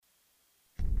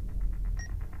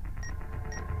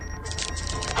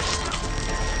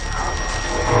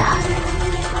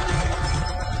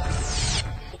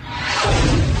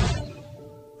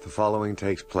following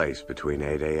takes place between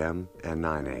 8 a.m. and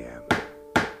 9 a.m.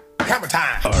 Hammer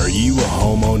time! Are you a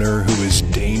homeowner who is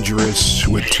dangerous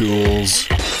with tools?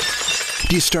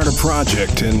 Do you start a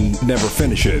project and never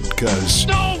finish it because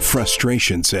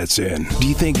frustration sets in? Do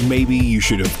you think maybe you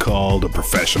should have called a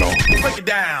professional? Break it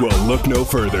down! Well, look no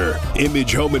further.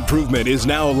 Image Home Improvement is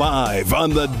now live on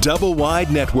the Double Wide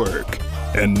Network.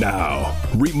 And now,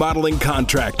 remodeling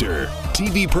contractor,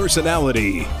 TV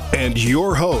personality, and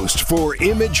your host for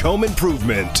Image Home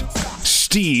Improvement,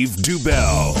 Steve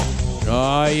Dubell.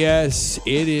 Ah, yes,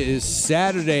 it is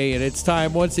Saturday, and it's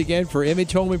time once again for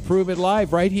Image Home Improvement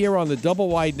Live right here on the Double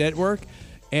Wide Network.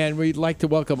 And we'd like to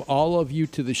welcome all of you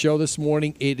to the show this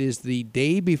morning. It is the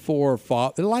day before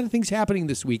Father's Day. A lot of things happening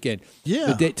this weekend.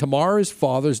 Yeah. Tomorrow is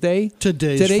Father's Day.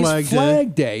 Today's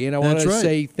Flag Day. And I want to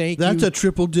say thank you. That's a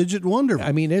triple-digit wonder.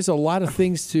 I mean, there's a lot of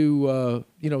things to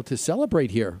to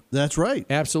celebrate here. That's right.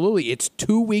 Absolutely. It's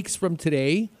 2 weeks from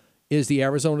today is the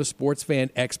Arizona Sports Fan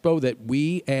Expo that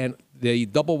we and the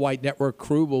Double Wide Network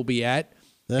crew will be at.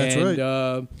 That's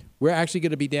right. We're actually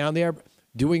going to be down there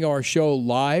doing our show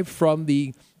live from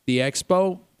the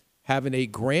expo, having a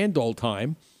grand old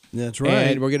time. That's right.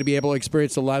 And we're going to be able to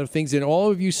experience a lot of things. And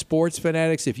all of you sports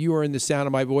fanatics, if you are in the sound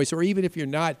of my voice, or even if you're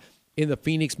not in the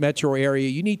Phoenix metro area,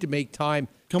 you need to make time.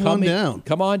 Come on down.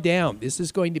 Come on down. This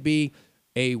is going to be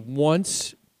a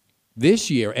once this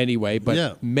year anyway,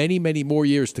 but many, many more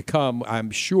years to come,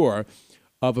 I'm sure,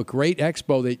 of a great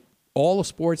expo that all the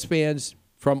sports fans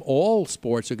from all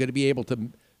sports are going to be able to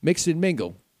mix and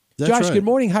mingle. That's Josh, right. good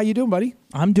morning. How you doing, buddy?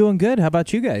 I'm doing good. How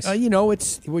about you guys? We're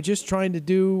just trying to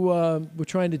do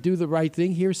the right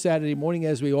thing here Saturday morning,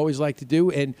 as we always like to do,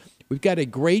 and we've got a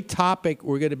great topic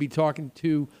we're going to be talking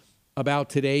about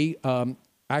today.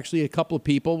 Actually, a couple of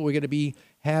people. We're going to be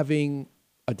having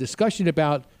a discussion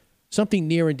about something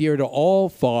near and dear to all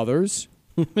fathers.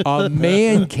 A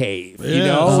man cave, We're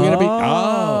going to be.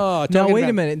 Now wait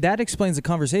a minute. That explains the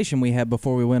conversation we had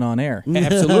before we went on air.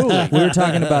 Absolutely, we were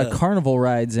talking about carnival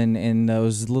rides and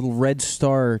those little Red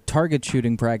Star target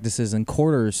shooting practices and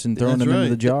quarters and throwing them into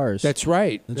the jars. That's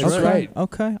right. That's right.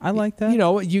 Okay, I like that.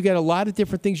 You get a lot of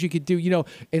different things you could do.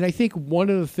 And I think one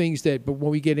of the things that, but when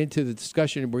we get into the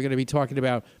discussion, we're going to be talking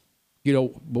about.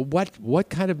 What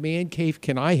kind of man cave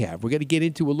can I have? We're going to get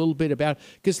into a little bit about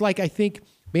because, I think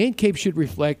man cave should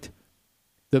reflect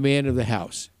the man of the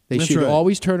house. They That's should right.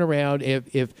 always turn around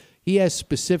if he has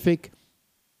specific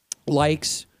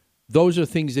likes. Those are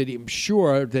things that I'm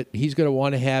sure that he's going to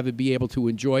want to have and be able to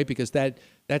enjoy because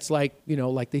that's like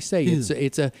they say,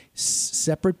 it's a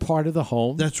separate part of the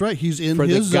home. That's right. He's in for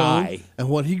his the guy. zone, and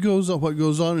what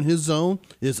goes on in his zone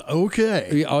is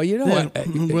okay. Oh,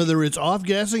 whether it's off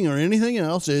gassing or anything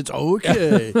else, it's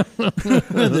okay.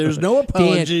 There's no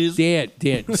apologies. Dan,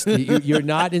 you're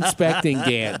not inspecting,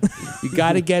 Dan. You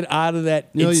got to get out of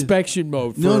that inspection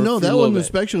mode. No, that wasn't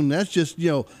inspection. That's just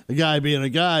a guy being a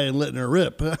guy and letting her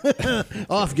rip.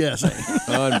 Off gassing.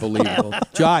 Unbelievable.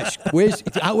 Josh,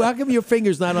 how come your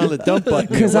finger's not on the dump button?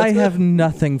 Because I have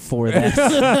nothing for that.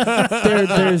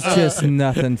 There's just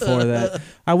nothing for that.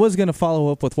 I was going to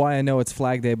follow up with why I know it's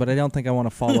Flag Day, but I don't think I want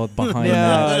to follow up behind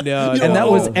that. No. And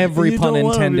that was every pun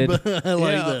intended. I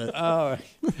like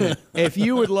that. If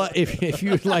you would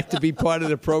like to be part of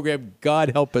the program, God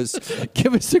help us.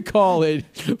 Give us a call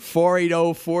at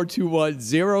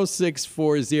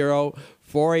 480-421-0640.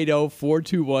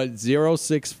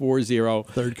 480-421-0640.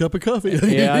 Third cup of coffee.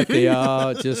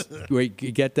 Just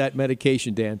get that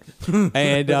medication, Dan.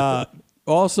 And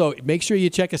also, make sure you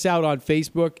check us out on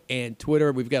Facebook and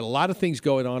Twitter. We've got a lot of things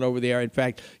going on over there. In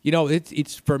fact,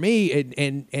 it's for me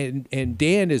and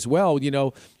Dan as well.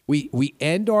 We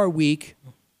end our week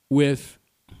with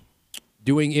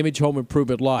doing Image Home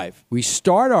Improvement Live. We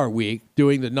start our week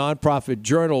doing the Nonprofit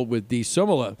Journal with Dee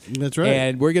Sumala. That's right.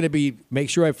 And we're going to make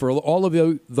sure for all of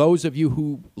those of you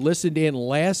who listened in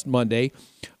last Monday,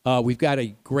 we've got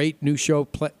a great new show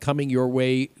coming your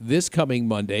way this coming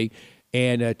Monday.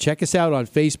 And check us out on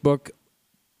Facebook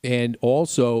and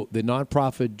also the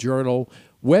Nonprofit Journal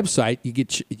website. You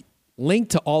get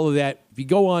linked to all of that. If you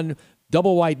go on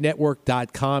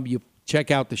doublewidenetwork.com, you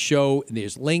check out the show, and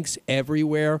there's links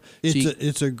everywhere.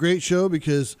 It's a great show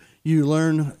because you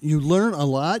learn a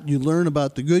lot. You learn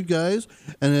about the good guys,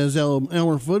 and as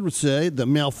Elmer Fudd would say, the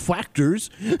malefactors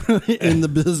in the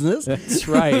business. That's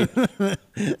right.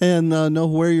 And know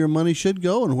where your money should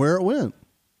go and where it went.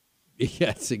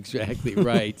 Yes, exactly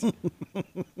right.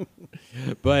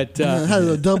 But had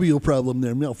a W problem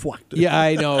there, malefactor. Yeah,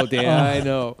 I know, Dan. I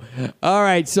know. All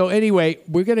right. So anyway,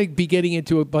 we're going to be getting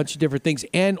into a bunch of different things,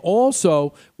 and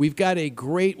also we've got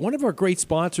one of our great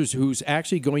sponsors who's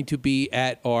actually going to be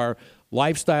at our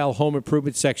lifestyle home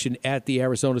improvement section at the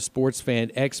Arizona Sports Fan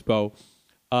Expo.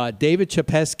 David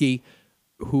Chapesky,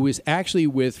 who is actually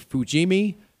with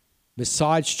Fujimi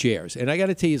Massage Chairs. And I got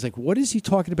to tell you, he's like, what is he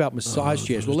talking about massage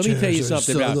chairs? Well, let me tell you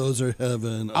something about those are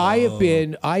heaven. I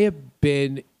have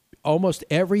been almost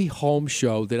every home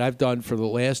show that I've done for the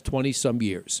last 20-some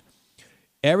years.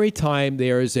 Every time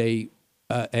there is a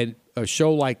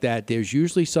show like that, there's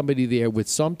usually somebody there with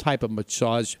some type of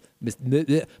massage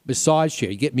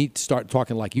chair. You get me to start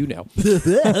talking like you now.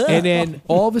 And then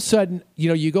all of a sudden,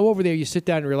 you go over there, you sit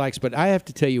down and relax. But I have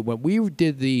to tell you, when we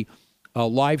did the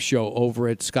live show over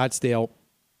at Scottsdale,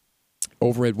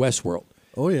 over at Westworld.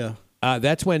 Oh, yeah.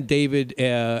 That's when David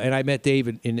and I met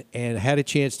David and had a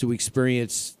chance to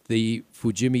experience the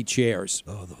Fujimi chairs.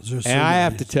 Oh, those are so And I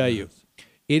have nice. to tell you,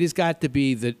 it has got to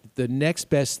be the next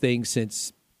best thing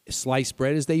since sliced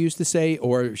bread, as they used to say,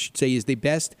 or I should say is the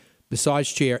best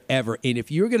massage chair ever. And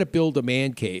if you're going to build a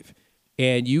man cave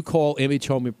and you call Image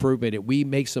Home Improvement and we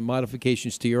make some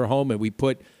modifications to your home and we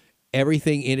put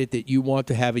everything in it that you want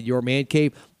to have in your man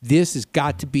cave, this has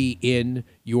got to be in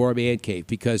your man cave,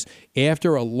 because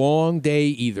after a long day,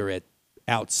 either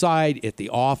outside, at the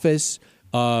office,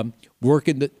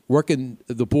 working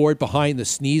the board behind the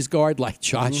sneeze guard like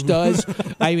Josh does,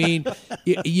 I mean,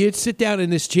 you'd sit down in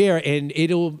this chair and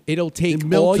it'll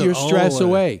take all your stress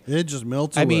away. It just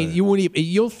melts I away. mean,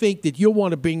 you'll think that you'll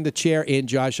want to bring the chair in,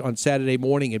 Josh, on Saturday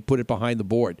morning and put it behind the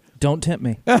board. Don't tempt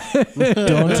me.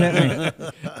 Don't tempt me.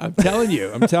 I'm telling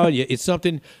you, it's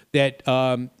something that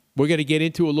we're going to get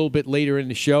into a little bit later in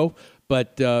the show,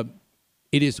 but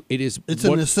it is. It's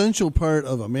an essential part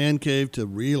of a man cave to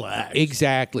relax.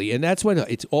 Exactly, and that's what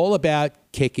it's all about.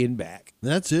 Kicking back.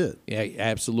 That's it. Yeah,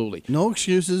 absolutely. No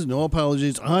excuses, no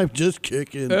apologies. I'm just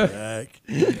kicking back.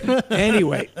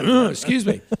 Anyway, excuse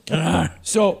me.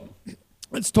 So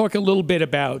let's talk a little bit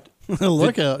about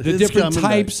Look out. the It's different coming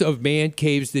types back. of man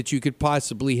caves that you could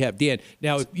possibly have. Dan,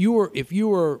 now if you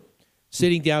were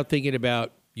sitting down thinking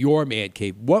about your man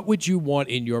cave, what would you want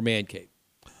in your man cave?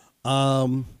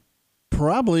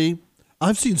 Probably,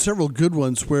 I've seen several good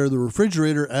ones where the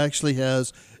refrigerator actually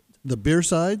has the beer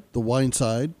side, the wine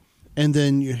side, and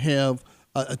then you have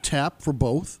a tap for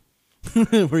both,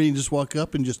 where you can just walk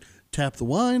up and just tap the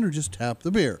wine or just tap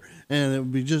the beer, and it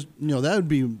would be just that'd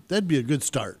be a good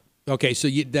start. Okay, so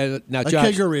now, A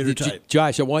Josh, kegerator type.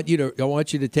 Josh, I want you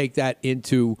to take that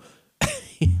into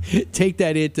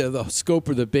the scope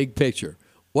of the big picture.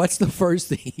 What's the first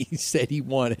thing he said he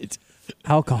wanted?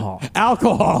 Alcohol.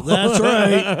 Alcohol. That's right.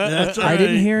 That's right. I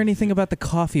didn't hear anything about the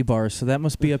coffee bar, so that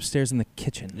must be upstairs in the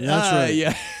kitchen. That's right.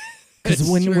 Yeah. Because It's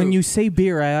when true. you say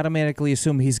beer, I automatically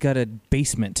assume he's got a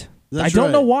basement. That's I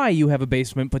don't know right. why you have a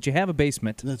basement, but you have a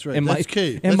basement. That's right. In That's my,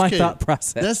 cave. In That's my cave. thought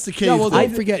process. That's the cave. No, well,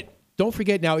 thing. don't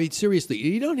forget now, seriously,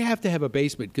 you don't have to have a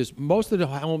basement because most of the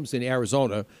homes in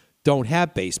Arizona don't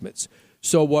have basements.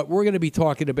 So what we're going to be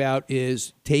talking about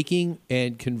is taking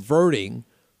and converting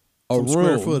Some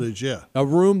square footage, yeah. a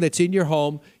room that's in your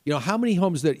home. How many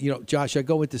homes that, Josh, I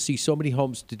go in to see so many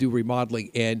homes to do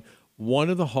remodeling, and one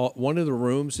of the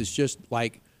rooms is just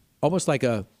like almost like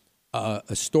a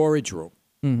storage room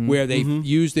where they've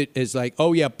used it as like,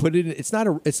 oh yeah, put it in. It's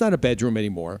not a bedroom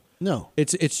anymore. No.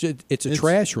 It's a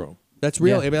trash room. That's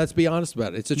real. Yeah. I mean, let's be honest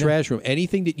about it. It's a trash room.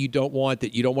 Anything that you don't want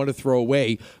to throw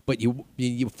away, but you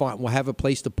will have a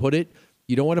place to put it.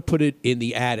 You don't want to put it in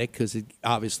the attic because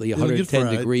obviously get 110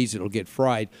 fried. degrees, it'll get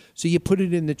fried. So you put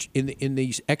it in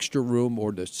the extra room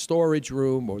or the storage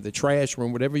room or the trash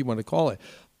room, whatever you want to call it.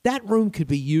 That room could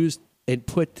be used and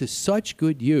put to such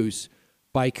good use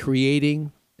by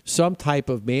creating some type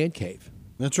of man cave.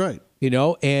 That's right.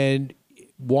 And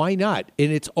why not?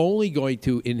 And it's only going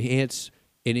to enhance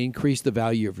and increase the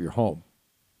value of your home.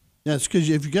 Yeah, it's because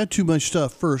if you got too much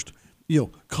stuff, first,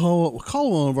 call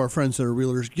one of our friends that are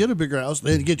realtors, get a bigger house,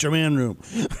 then get your man room.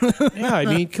 Yeah, I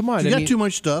mean, come on. If you got too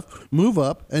much stuff, move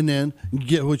up, and then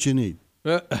get what you need.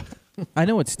 I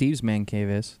know what Steve's man cave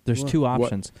is. There's two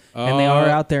options, and they are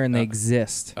out there and they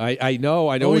exist. I know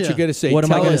what yeah. you're going to say. What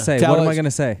am I Tell gonna us- say? tell What am I us-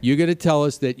 gonna say? You're going to tell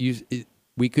us that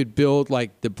we could build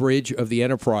like the bridge of the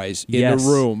Enterprise in Yes. the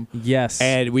room. Yes.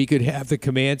 And we could have the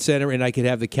command center, and I could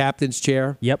have the captain's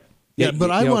chair. Yep. Yeah,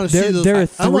 but I you know, want to see those. there are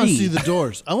I want to three. see the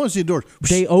doors. I want to see the doors.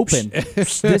 They open.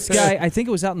 This guy, I think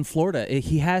it was out in Florida.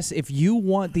 He has, if you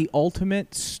want the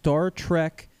ultimate Star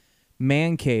Trek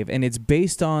man cave, and it's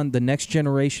based on the Next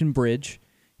Generation bridge.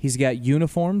 He's got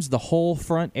uniforms, the whole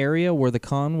front area where the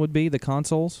con would be, the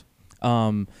consoles.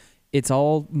 It's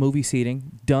all movie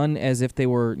seating, done as if they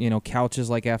were, couches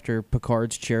like after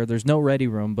Picard's chair. There's no ready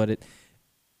room, but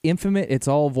Infinite, it's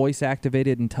all voice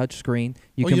activated and touch screen.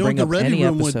 You can know bring what up the ready any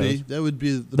room episodes. would be? That would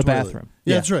be the toilet. bathroom.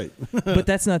 Yeah, Yeah. that's right. But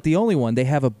that's not the only one. They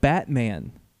have a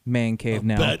Batman man cave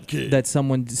now. Bat cave. That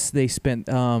they spent,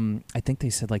 I think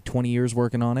they said like 20 years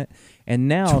working on it. And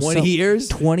now 20 years?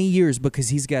 20 years, because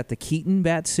he's got the Keaton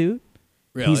bat suit.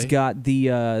 Really? He's got the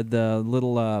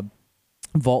little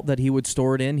vault that he would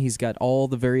store it in. He's got all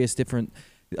the various different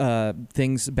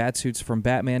things, bat suits from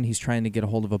Batman. He's trying to get a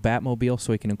hold of a Batmobile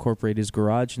so he can incorporate his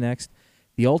garage next.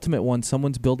 The ultimate one,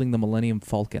 someone's building the Millennium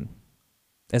Falcon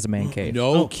as a man cave.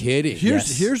 No kidding.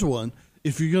 Here's one.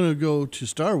 If you're going to go to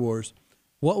Star Wars,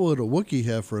 what would a Wookiee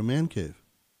have for a man cave?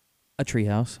 A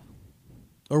treehouse.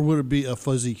 Or would it be a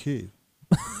fuzzy cave?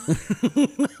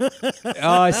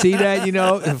 I see that,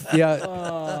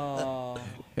 yeah.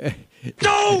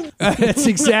 No! That's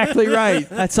exactly right.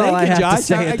 That's all Thank I you, have to Josh.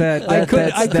 say at that. I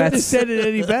couldn't have That's- said it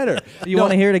any better. You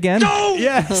want to hear it again? No!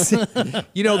 Yes.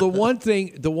 The one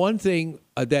thing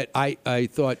that I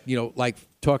thought, like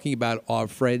talking about our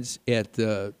friends at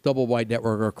the Double Wide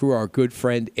Network, our crew, our good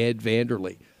friend Ed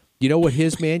Vanderlee. You know what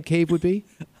his man cave would be?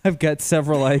 I've got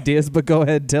several ideas, but go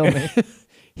ahead, tell me.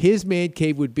 His man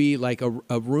cave would be like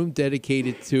a room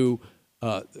dedicated to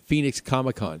Phoenix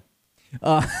Comic-Con.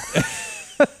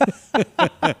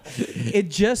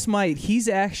 It just might. He's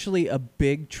actually a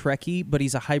big Trekkie, but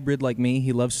he's a hybrid like me.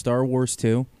 He loves Star Wars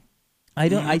too.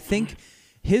 I think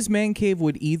his man cave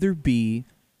would either be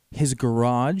his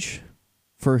garage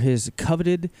for his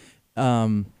coveted,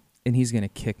 and he's gonna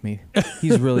kick me.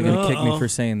 He's really gonna kick me for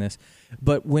saying this.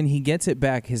 But when he gets it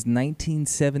back, his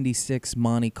 1976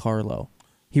 Monte Carlo.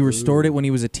 He restored it when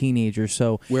he was a teenager.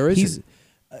 So Where is it?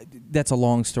 That's a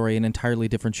long story, an entirely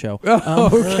different show.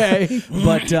 Okay.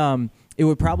 But it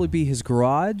would probably be his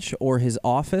garage or his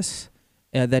office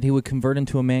that he would convert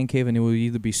into a man cave, and it would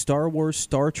either be Star Wars,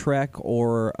 Star Trek,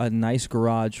 or a nice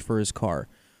garage for his car,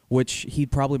 which he'd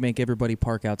probably make everybody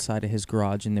park outside of his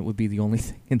garage, and it would be the only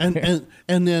thing in there.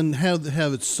 And then have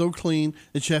it so clean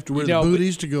that you have to wear You know, the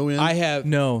booties to go in. I have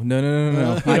No.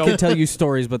 I could tell you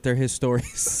stories, but they're his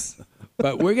stories.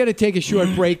 But we're going to take a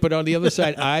short break. But on the other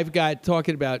side,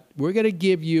 we're going to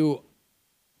give you,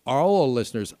 all our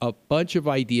listeners, a bunch of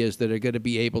ideas that are going to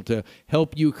be able to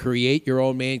help you create your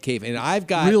own man cave. And I've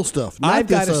got real stuff. Not I've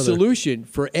got this a other. solution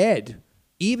for Ed.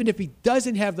 Even if he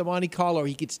doesn't have the Monte Carlo,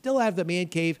 he could still have the man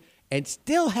cave and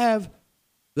still have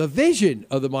the vision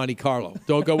of the Monte Carlo.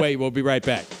 Don't go away. We'll be right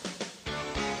back.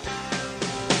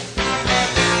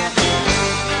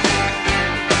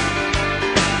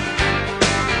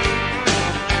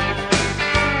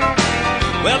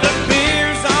 Well, the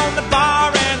beer's on the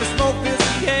bar and the smoke is in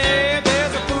the air.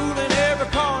 There's a fool in every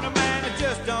corner, man, I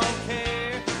just don't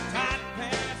care. Tight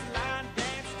pants, line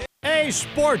dance. Hey,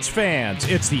 sports fans,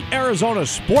 it's the Arizona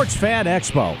Sports Fan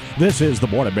Expo. This is the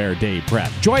Border Bear Day Prep.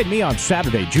 Join me on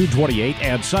Saturday, June 28th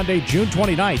and Sunday, June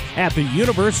 29th at the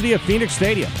University of Phoenix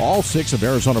Stadium. All 6 of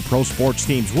Arizona pro sports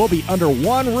teams will be under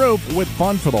one roof with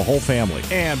fun for the whole family.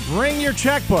 And bring your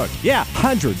checkbook. Yeah,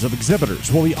 hundreds of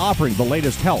exhibitors will be offering the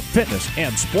latest health, fitness,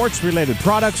 and sports-related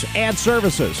products and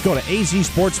services. Go to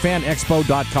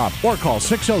azsportsfanexpo.com or call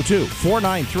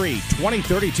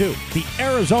 602-493-2032. The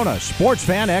Arizona Sports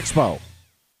Fan Expo.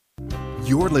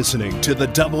 You're listening to the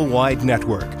Double Wide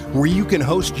Network, where you can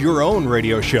host your own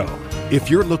radio show.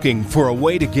 If you're looking for a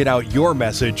way to get out your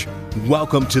message,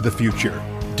 welcome to the future.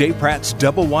 Dave Pratt's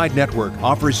Double Wide Network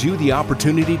offers you the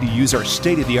opportunity to use our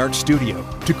state-of-the-art studio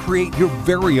to create your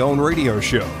very own radio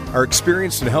show. Our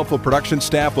experienced and helpful production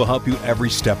staff will help you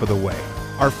every step of the way.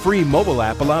 Our free mobile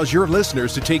app allows your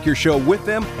listeners to take your show with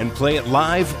them and play it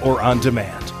live or on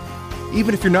demand.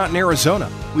 Even if you're not in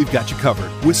Arizona, we've got you covered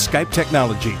with Skype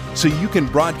technology so you can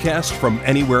broadcast from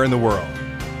anywhere in the world.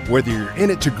 Whether you're in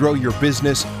it to grow your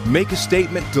business, make a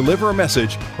statement, deliver a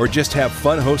message, or just have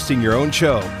fun hosting your own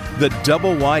show, the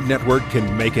Double Wide Network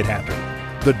can make it happen.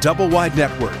 The Double Wide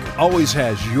Network always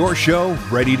has your show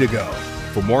ready to go.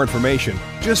 For more information,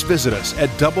 just visit us at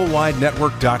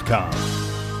doublewidenetwork.com.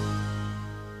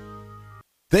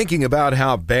 Thinking about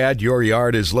how bad your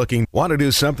yard is looking? Want to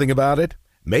do something about it?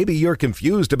 Maybe you're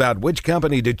confused about which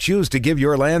company to choose to give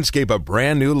your landscape a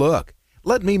brand new look.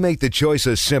 Let me make the choice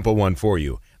a simple one for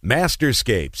you.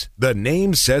 Masterscapes. The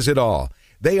name says it all.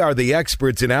 They are the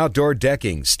experts in outdoor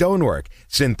decking, stonework,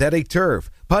 synthetic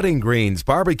turf, putting greens,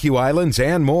 barbecue islands,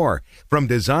 and more. From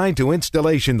design to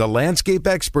installation, the landscape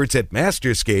experts at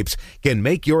Masterscapes can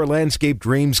make your landscape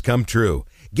dreams come true.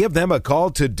 Give them a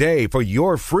call today for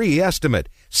your free estimate.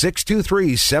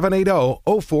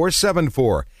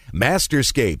 623-780-0474.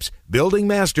 Masterscapes, building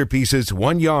masterpieces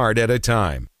 1 yard at a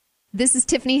time. This is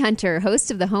Tiffany Hunter,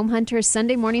 host of the Home Hunters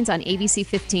Sunday mornings on ABC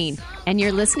 15, and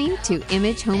you're listening to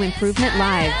Image Home Improvement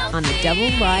Live on the Double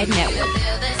Wide Network.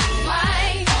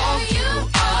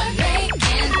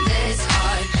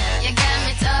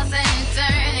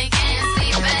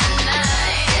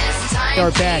 We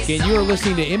are back, and you are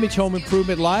listening to Image Home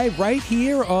Improvement Live right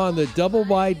here on the Double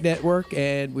Wide Network,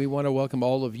 and we want to welcome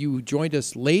all of you who joined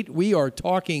us late. We are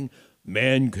talking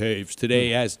man caves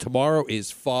today, as tomorrow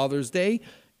is Father's Day.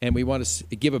 And we want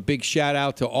to give a big shout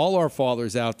out to all our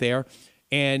fathers out there.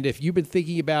 And if you've been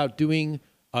thinking about doing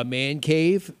a man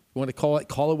cave, you want to call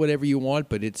it whatever you want,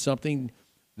 but it's something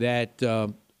that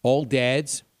all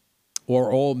dads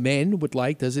or all men would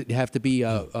like. Doesn't have to be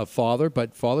a father,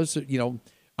 but fathers,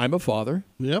 I'm a father.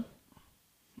 Yep.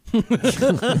 Been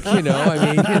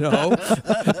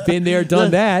there,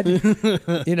 done that.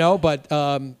 But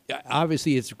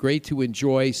obviously it's great to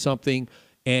enjoy something.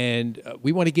 And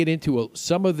we want to get into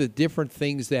some of the different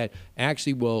things that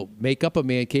actually will make up a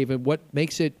man cave and what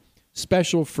makes it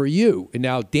special for you. And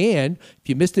now, Dan, if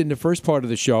you missed it in the first part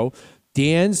of the show,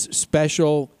 Dan's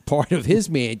special part of his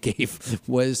man cave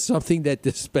was something that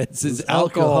dispenses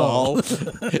alcohol.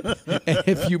 And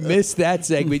if you missed that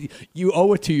segment, you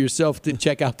owe it to yourself to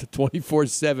check out the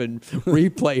 24/7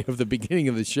 replay of the beginning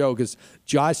of the show, because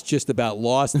Josh just about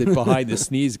lost it behind the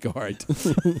sneeze guard.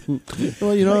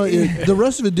 Well, the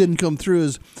rest of it didn't come through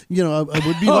as, I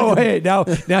would be like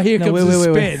now here comes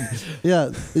the spin.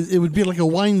 Yeah, it would be like a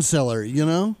wine cellar,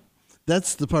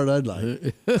 That's the part I'd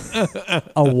like.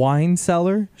 A wine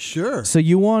cellar? Sure. So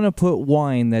you want to put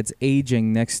wine that's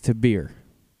aging next to beer?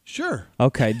 Sure.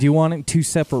 Okay. Do you want it two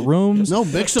separate rooms? No,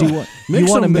 mix them. You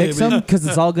want to mix them? Because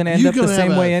it's all going to end up the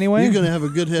same way anyway? You're going to have a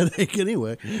good headache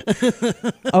anyway.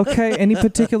 Okay. Any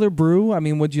particular brew? I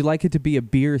mean, would you like it to be a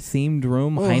beer-themed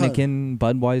room? Heineken,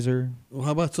 Budweiser? Well,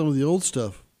 how about some of the old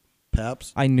stuff?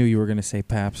 Pabst. I knew you were going to say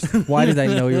Pabst. Why did I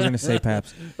know you were going to say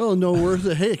Pabst? Oh, no, where's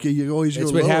the heck? You always go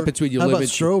That's what lower. happens when you how live about in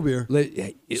Stroh beer?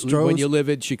 When you live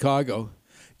in Chicago.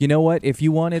 You know what? If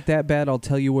you want it that bad, I'll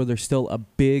tell you where there's still a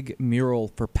big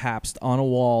mural for Pabst on a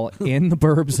wall in the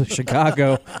burbs of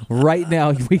Chicago. Right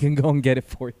now, we can go and get it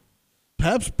for you.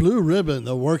 Pabst Blue Ribbon,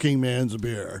 the working man's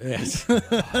beer. Yes.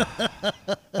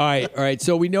 All right.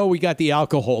 So we know we got the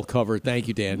alcohol covered. Thank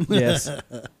you, Dan. Yes.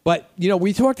 But,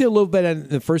 we talked a little bit in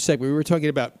the first segment. We were talking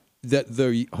about that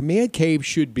the man cave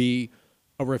should be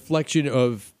a reflection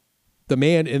of the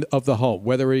man of the home,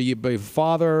 whether you be a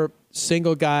father,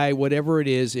 single guy, whatever it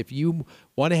is. If you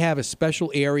want to have a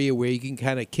special area where you can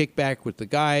kind of kick back with the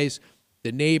guys,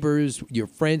 the neighbors, your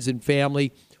friends and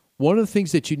family, one of the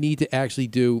things that you need to actually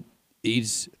do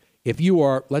is, if you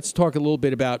are, let's talk a little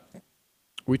bit about,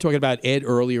 we were talking about Ed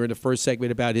earlier in the first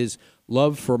segment about his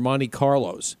love for Monte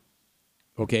Carlos.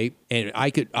 Okay, and I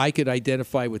could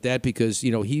identify with that because,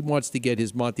 he wants to get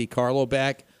his Monte Carlo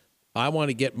back. I want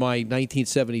to get my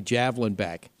 1970 Javelin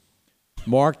back.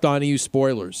 Mark Donahue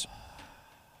spoilers.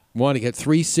 Want to get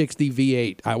 360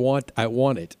 V8. I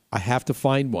want it. I have to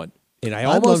find one. And I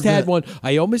almost had one.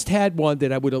 I almost had one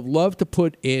that I would have loved to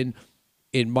put in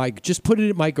just put it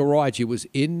in my garage. It was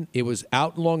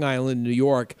out in Long Island, New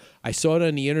York. I saw it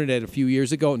on the internet a few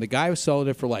years ago, and the guy was selling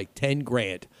it for like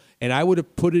 $10,000. And I would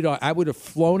have put it on. I would have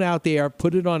flown out there,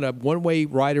 put it on a one-way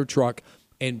rider truck,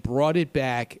 and brought it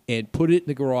back and put it in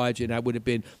the garage. And that would have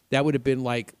been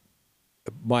like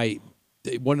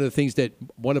one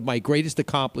of my greatest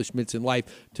accomplishments in life,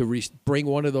 to bring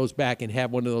one of those back and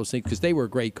have one of those things, because they were a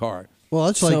great car. Well,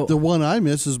 that's like the one I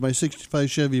miss is my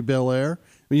 65 Chevy Bel Air.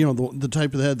 The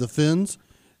type that had the fins.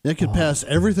 That could pass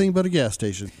everything but a gas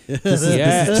station. This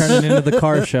is turning into the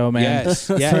car show, man. Yes.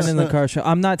 Turning into the car show.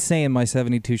 I'm not saying my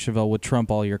 72 Chevelle would trump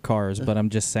all your cars, but I'm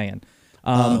just saying.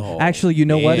 Actually, you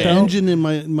know what, The though? engine in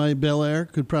my Bel Air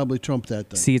could probably trump that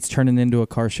thing. See, it's turning into a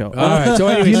car show. All right. So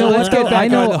anyway, let's get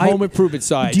back on the home improvement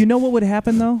side. Do you know what would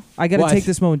happen, though? I got to take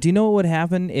this moment. Do you know what would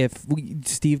happen if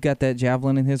Steve got that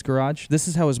Javelin in his garage? This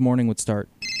is how his morning would start.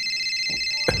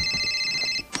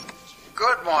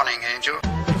 Good morning, Angel.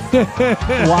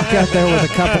 Walk out there with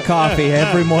a cup of coffee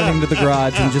every morning to the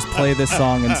garage and just play this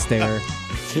song and stare.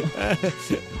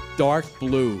 Dark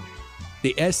Blue.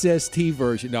 The SST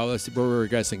version. No, we're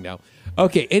regressing now.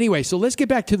 Okay, anyway, so let's get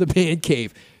back to the man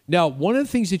cave. Now, one of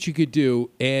the things that you could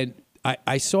do, and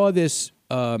I saw this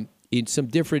in some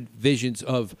different visions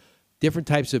of different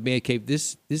types of man cave.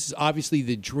 This is obviously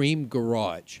the dream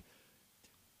garage.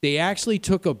 They actually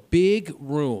took a big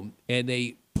room and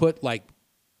they put like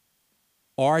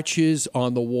arches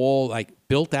on the wall, like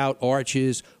built out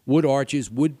arches,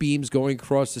 wood beams going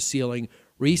across the ceiling,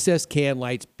 recessed can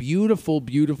lights, beautiful,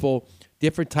 beautiful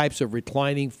different types of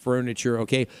reclining furniture.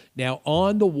 Okay, now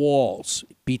on the walls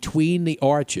between the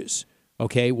arches.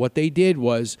 Okay, what they did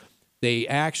was they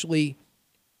actually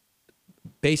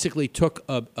basically took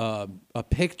a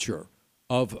picture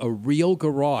of a real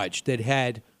garage that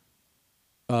had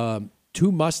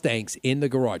 2 Mustangs in the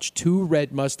garage, 2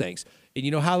 red Mustangs. And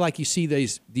you know how, like, you see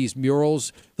these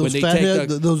murals Those when they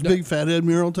take big fathead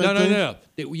mural type things? No.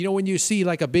 You know when you see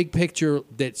like a big picture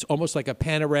that's almost like a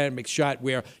panoramic shot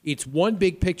where it's one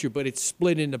big picture but it's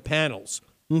split into panels.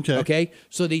 Okay.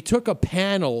 So they took a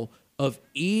panel of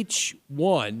each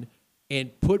one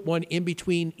and put one in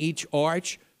between each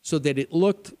arch so that it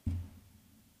looked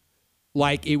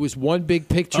like it was one big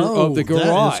picture of the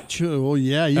garage. That is true. Well,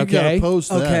 yeah, you got to post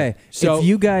that. Okay, So- if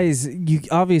you guys,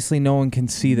 obviously no one can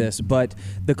see this, but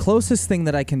the closest thing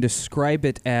that I can describe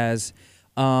it as,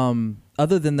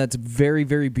 other than that's very,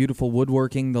 very beautiful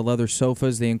woodworking, the leather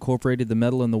sofas, they incorporated the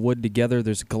metal and the wood together.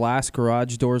 There's glass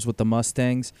garage doors with the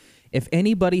Mustangs. If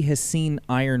anybody has seen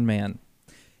Iron Man,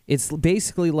 it's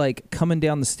basically like coming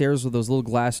down the stairs where those little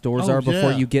glass doors are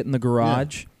before you get in the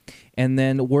garage. And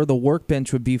then where the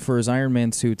workbench would be for his Iron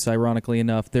Man suits, ironically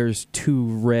enough, there's 2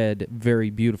 red, very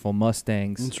beautiful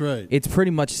Mustangs. That's right. It's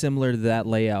pretty much similar to that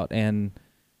layout, and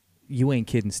you ain't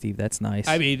kidding, Steve. That's nice.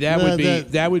 I mean,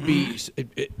 that would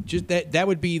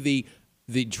be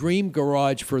the dream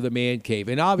garage for the man cave.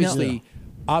 And obviously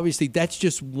that's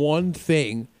just one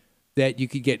thing that you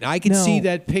could get. And I can see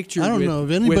that picture. I don't know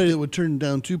of anybody that would turn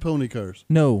down 2 pony cars.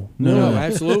 No,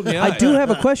 absolutely not. I do have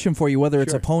a question for you, whether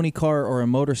it's a pony car or a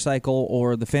motorcycle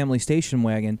or the family station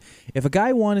wagon. If a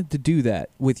guy wanted to do that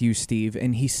with you, Steve,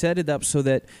 and he set it up so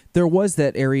that there was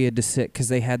that area to sit because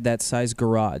they had that size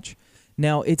garage.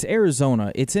 Now, it's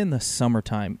Arizona. It's in the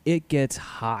summertime. It gets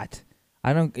hot.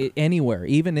 Anywhere,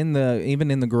 even in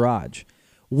the garage.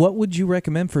 What would you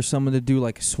recommend for someone to do,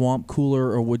 like a swamp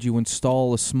cooler, or would you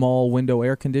install a small window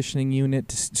air conditioning unit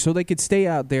so they could stay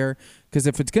out there? Because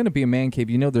if it's going to be a man cave,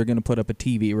 they're going to put up a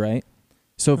TV, right?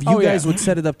 So if you guys would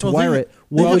set it up to wire it,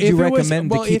 what would you recommend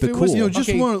to keep it cool?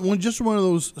 Just one of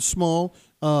those small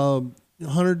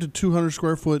 100 to 200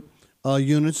 square foot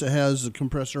units that has a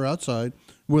compressor outside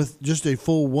with just a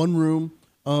full one-room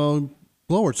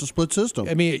blower. It's a split system.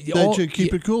 I mean, that you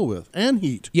keep it cool with, and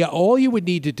heat. Yeah, all you would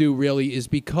need to do really is,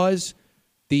 because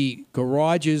the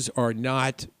garages are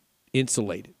not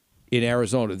insulated in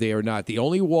Arizona. They are not. The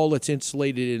only wall that's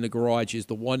insulated in the garage is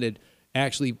the one that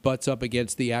actually butts up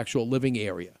against the actual living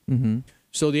area. Mm-hmm.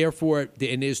 So therefore,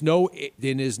 and there's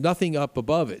nothing up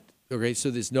above it. Okay, so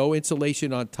there's no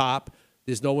insulation on top.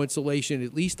 There's no insulation,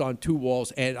 at least on 2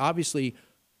 walls, and obviously,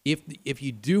 if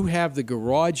you do have the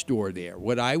garage door there,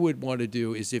 what I would want to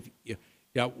do is if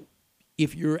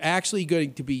you're actually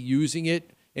going to be using it,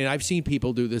 and I've seen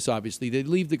people do this, obviously, they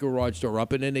leave the garage door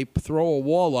up and then they throw a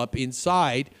wall up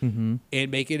inside and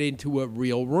make it into a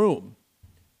real room.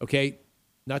 Okay?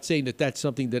 Not saying that that's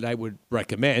something that I would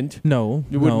recommend. No.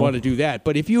 You wouldn't want to do that.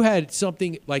 But if you had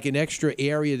something like an extra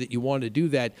area that you want to do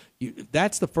that,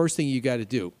 that's the first thing you got to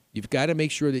do. You've got to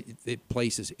make sure that the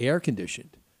place is air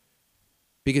conditioned.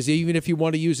 Because even if you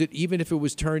want to use it, even if it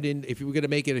was turned in, if you were going to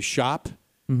make it a shop,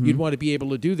 you'd want to be able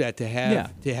to do that to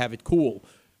have it cool.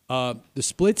 The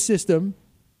split system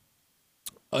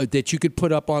that you could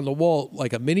put up on the wall,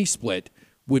 like a mini split,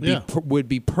 would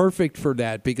be perfect for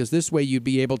that, because this way you'd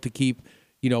be able to keep,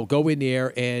 go in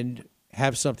there and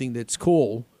have something that's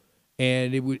cool,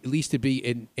 and it would at least to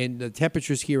be in the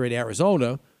temperatures here in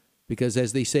Arizona, because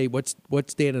as they say, what's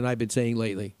Dan and I been saying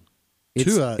lately? It's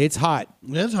too hot. It's hot.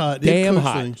 It's hot. Damn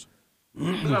hot.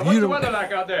 What's the weather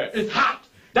like out there? It's hot.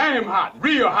 Damn hot.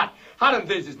 Real hot. Hot in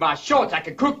this is my shorts. I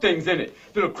can cook things in it.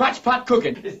 Little crotch pot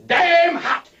cooking. It's damn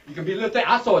hot. You can be a little thing.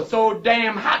 I saw it so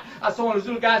damn hot. I saw one of those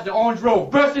little guys in the orange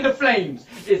robe burst into flames.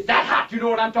 It's that hot. You know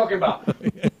what I'm talking about.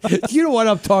 You know what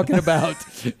I'm talking about.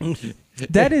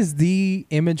 That is the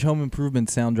Image Home Improvement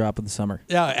sound drop of the summer.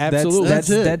 Yeah, absolutely.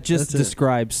 That just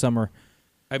describes summer.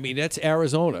 I mean, that's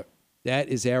Arizona. That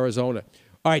is Arizona.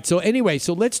 All right, so anyway,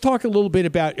 so let's talk a little bit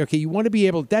about, okay, you want to be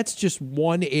able, that's just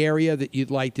one area that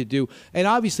you'd like to do. And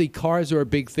obviously cars are a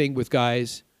big thing with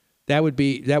guys. That would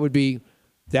be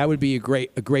a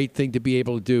great thing to be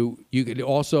able to do. You could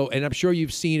also, and I'm sure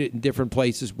you've seen it in different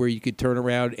places where you could turn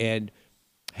around and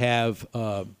have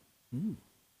I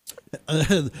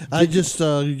just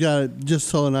got just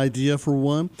saw an idea for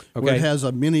one where it has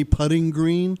a mini putting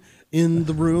green in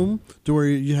the room to where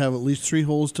you have at least 3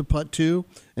 holes to putt to.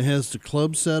 It has the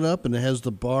club set up, and it has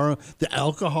the bar, the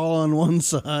alcohol on one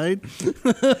side.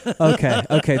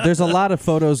 Okay. There's a lot of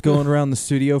photos going around the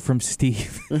studio from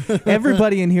Steve.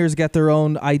 Everybody in here's got their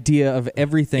own idea of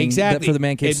everything for the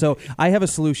man cave. So I have a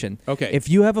solution. Okay. If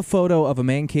you have a photo of a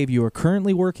man cave you are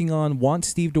currently working on, want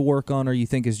Steve to work on, or you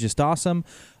think is just awesome,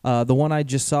 the one I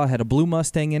just saw had a blue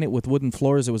Mustang in it with wooden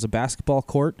floors. It was a basketball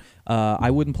court.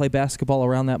 I wouldn't play basketball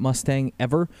around that Mustang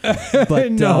ever.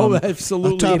 But no,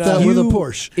 absolutely top not. that with a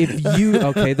Porsche.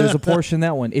 There's a Porsche in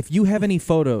that one. If you have any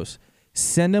photos,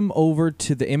 send them over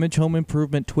to the Image Home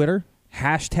Improvement Twitter,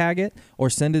 hashtag it, or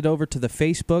send it over to the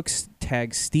Facebooks,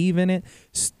 tag Steve in it.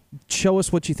 Show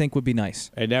us what you think would be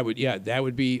nice. And that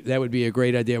would be a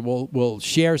great idea. We'll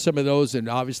share some of those and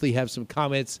obviously have some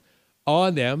comments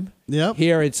on them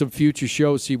here in some future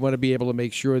shows. So you want to be able to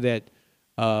make sure that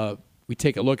we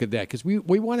take a look at that, because we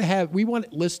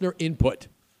want listener input.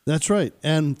 That's right,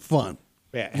 and fun.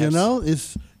 Yeah,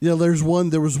 there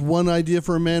was one idea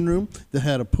for a man room that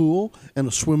had a pool and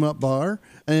a swim up bar,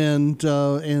 and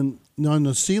on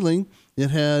the ceiling it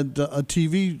had a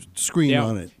TV screen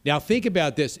on it. Now think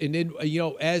about this, and then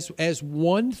as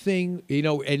one thing,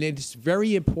 and it's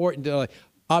very important to,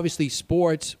 obviously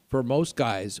sports for most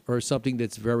guys are something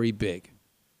that's very big,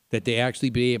 that they actually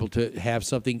be able to have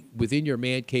something within your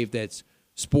man cave that's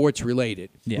sports related.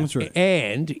 Yeah, that's right.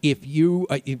 And if you,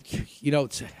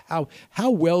 it's how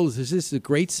well is this? This is a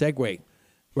great segue,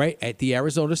 right? At the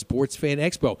Arizona Sports Fan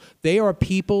Expo, there are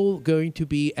people going to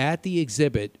be at the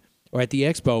exhibit or at the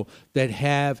expo that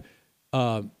have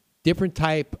different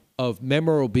type of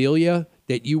memorabilia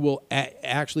that you will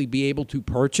actually be able to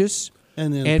purchase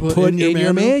and then put in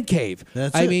your man cave.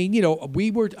 That's I it. mean,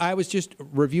 I was just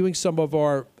reviewing some of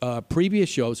our previous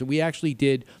shows, and we actually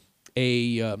did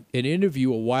an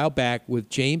interview a while back with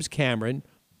James Cameron,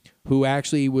 who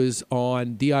actually was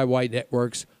on DIY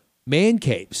Network's Man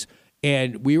Caves.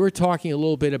 And we were talking a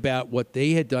little bit about what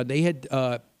they had done. They had,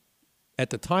 at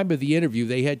the time of the interview,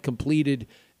 they had completed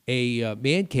a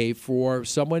man cave for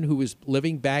someone who was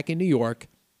living back in New York,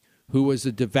 who was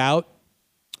a devout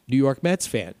New York Mets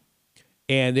fan.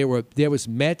 And there was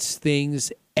Mets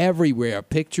things everywhere,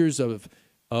 pictures of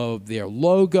their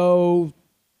logo,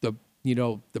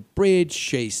 the bridge,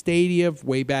 Shea Stadium,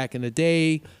 way back in the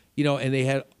day, and they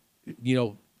had,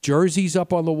 jerseys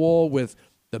up on the wall with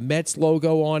the Mets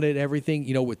logo on it,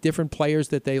 everything, with different players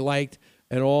that they liked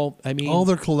and all. I mean, all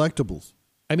their collectibles.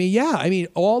 I mean,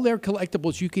 all their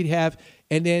collectibles you could have,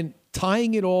 and then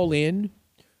tying it all in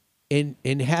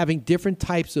and having different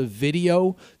types of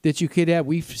video that you could have.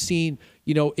 We've seen,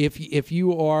 if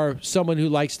you are someone who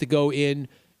likes to go in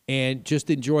and just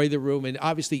enjoy the room. And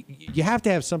obviously, you have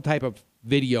to have some type of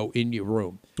video in your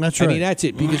room. That's right. I mean, that's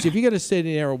it. Because if you're going to sit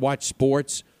in there and watch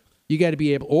sports, you got to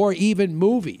be able, or even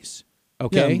movies.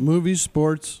 Okay? Yeah, movies,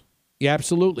 sports. Yeah,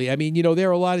 absolutely. I mean, there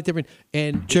are a lot of different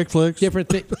and chick flicks, different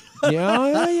things.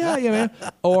 yeah, man.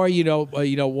 Or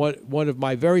one of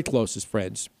my very closest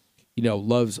friends,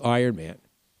 loves Iron Man.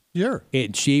 Sure.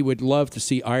 And she would love to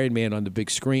see Iron Man on the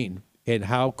big screen. And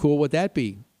how cool would that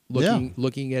be?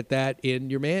 Looking at that in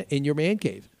your man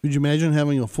cave. Could you imagine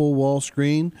having a full wall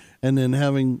screen and then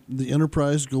having the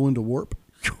Enterprise go into warp?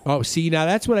 Oh, see, now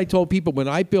that's what I told people when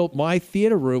I built my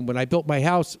theater room, when I built my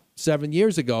house 7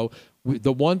 years ago.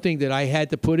 The one thing that I had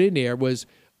to put in there was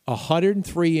a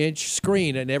 103-inch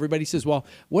screen, and everybody says, "Well,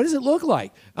 what does it look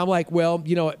like?" I'm like, "Well,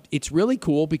 it's really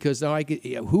cool because now I get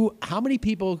how many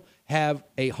people have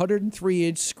a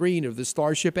 103-inch screen of the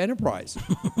Starship Enterprise?"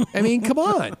 I mean, come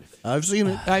on. I've seen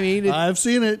it. I mean, I've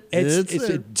seen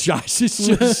it. Josh is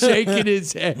just shaking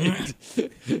his head.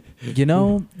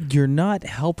 You're not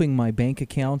helping my bank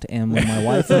account, and when my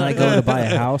wife and I go to buy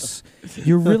a house,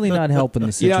 you're really not helping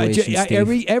the situation,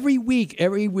 Steve. Every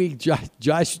week,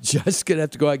 Josh just gonna have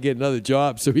to go out and get another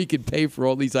job so he can pay for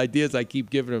all these ideas I keep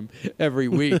giving him every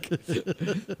week.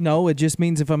 No, it just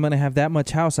means if I'm going to have that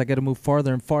much house, I got to move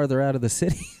farther and farther out of the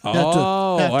city. Have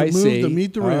to move see. to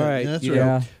meet the rent. All right. That's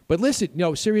yeah. right. But listen,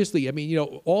 no, seriously. I mean,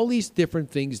 all these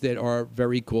different things that are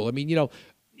very cool. I mean,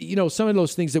 some of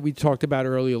those things that we talked about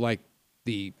earlier, like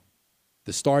the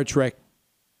Star Trek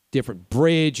different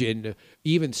bridge, and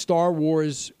even Star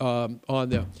Wars on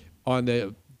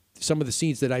the some of the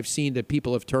scenes that I've seen that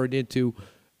people have turned into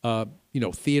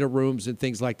theater rooms and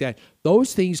things like that.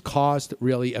 Those things cost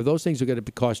those things are going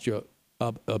to cost you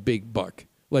a big buck.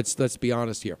 Let's be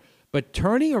honest here. But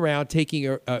turning around,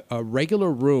 taking a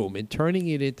regular room and turning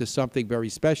it into something very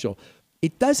special,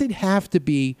 it doesn't have to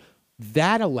be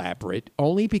that elaborate,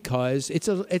 only because it's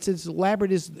as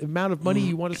elaborate as the amount of money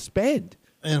you want to spend.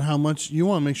 And how much you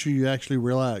want to make sure you actually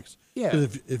relax. Yeah.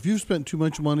 'Cause if you've spent too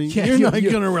much money, you're not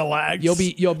going to relax. You'll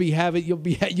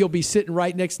be sitting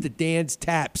right next to Dan's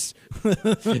taps,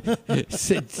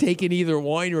 taking either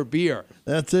wine or beer.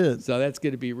 That's it. So that's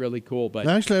going to be really cool. But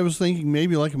actually, I was thinking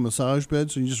maybe like a massage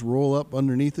bed, so you just roll up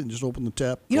underneath it and just open the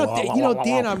tap.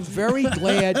 Dan, I'm very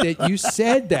glad that you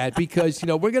said that because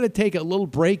we're going to take a little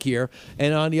break here,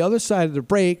 and on the other side of the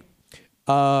break,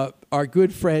 our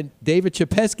good friend David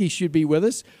Chapesky should be with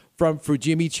us from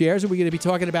Fujimi Chairs, and we're going to be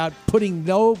talking about putting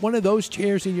one of those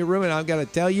chairs in your room, and I'm going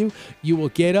to tell you, you will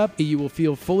get up and you will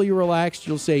feel fully relaxed.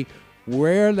 You'll say,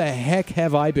 where the heck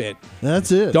have I been?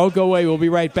 That's it. Don't go away. We'll be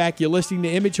right back. You're listening to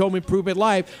Image Home Improvement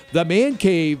Live, the Man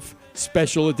Cave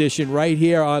special edition right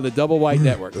here on the Double Wide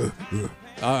Network. All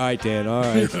right, Dan. All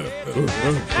right.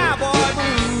 Cowboy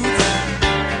blues.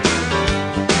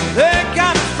 They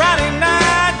got a Friday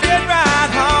night, get right,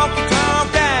 honky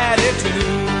tonk attitude.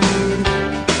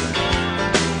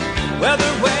 Well,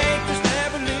 the waitress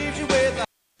never leaves you with a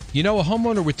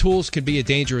homeowner with tools can be a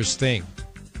dangerous thing.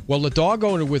 Well, a dog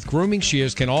owner with grooming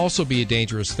shears can also be a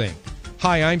dangerous thing.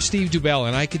 Hi, I'm Steve Dubell,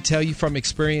 and I can tell you from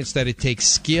experience that it takes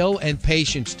skill and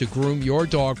patience to groom your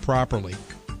dog properly.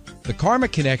 The Karma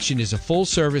Connection is a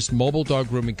full-service mobile dog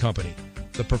grooming company.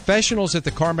 The professionals at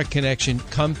the Karma Connection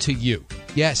come to you.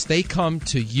 Yes, they come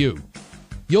to you.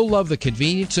 You'll love the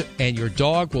convenience, and your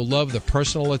dog will love the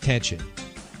personal attention.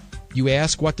 You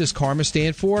ask, what does Karma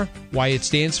stand for? Why, it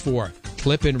stands for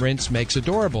Clip and Rinse Makes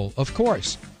Adorable, of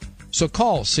course. So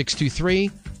call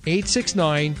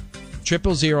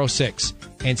 623-869-0006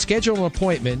 and schedule an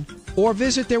appointment or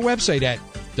visit their website at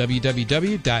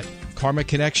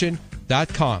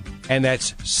www.karmaconnection.com. And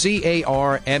that's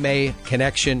CARMA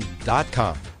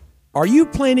Connection.com. Are you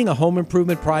planning a home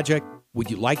improvement project? Would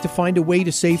you like to find a way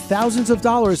to save thousands of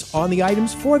dollars on the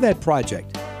items for that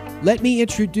project? Let me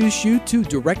introduce you to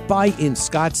Direct Buy in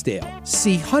Scottsdale.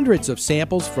 See hundreds of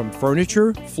samples from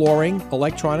furniture, flooring,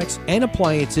 electronics, and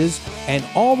appliances, and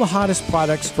all the hottest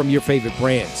products from your favorite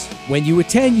brands. When you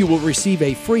attend, you will receive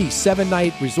a free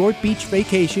 7-night resort beach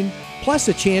vacation, plus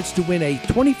a chance to win a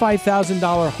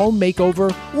 $25,000 home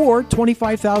makeover or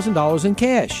 $25,000 in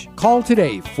cash. Call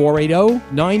today,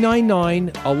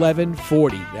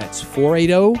 480-999-1140. That's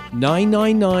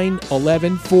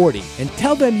 480-999-1140. And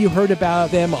tell them you heard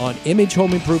about them on Image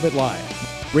Home Improvement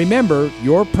Live. Remember,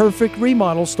 your perfect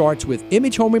remodel starts with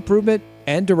Image Home Improvement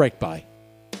and Direct Buy.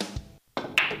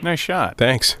 Nice shot.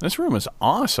 Thanks. This room is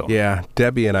awesome. Yeah,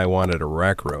 Debbie and I wanted a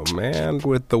rec room, and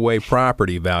with the way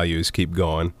property values keep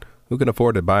going, who can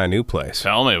afford to buy a new place?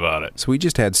 Tell me about it. So we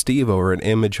just had Steve over at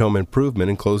Image Home Improvement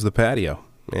and close the patio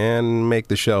and make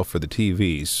the shelf for the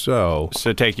TVs. So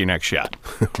take your next shot.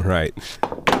 Right.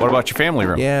 What about your family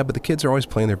room? Yeah, but the kids are always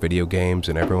playing their video games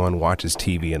and everyone watches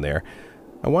TV in there.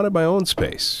 I wanted my own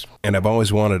space, and I've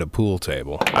always wanted a pool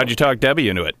table. How'd you talk Debbie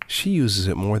into it? She uses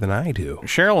it more than I do.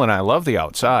 Cheryl and I love the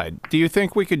outside. Do you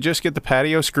think we could just get the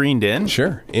patio screened in?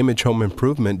 Sure. Image Home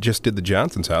Improvement just did the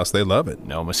Johnson's house. They love it.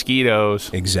 No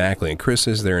mosquitoes. Exactly. And Chris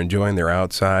says they're enjoying their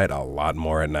outside a lot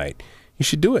more at night. You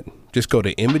should do it. Just go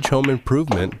to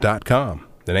imagehomeimprovement.com.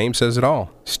 The name says it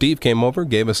all. Steve came over,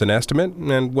 gave us an estimate,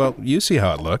 and, well, you see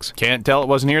how it looks. Can't tell it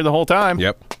wasn't here the whole time.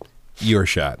 Yep. Your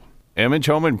shot.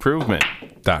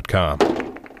 imagehomeimprovement.com.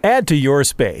 Add to your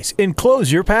space.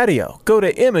 Enclose your patio. Go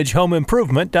to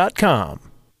imagehomeimprovement.com.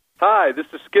 Hi, this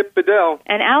is Skip Bedell.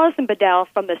 And Allison Bedell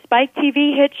from the Spike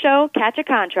TV hit show, Catch a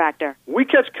Contractor. We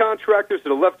catch contractors that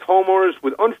have left homeowners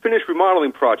with unfinished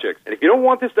remodeling projects. And if you don't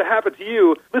want this to happen to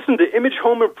you, listen to Image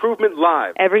Home Improvement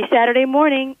Live. Every Saturday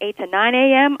morning, 8 to 9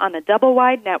 a.m. on the Double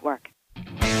Wide Network.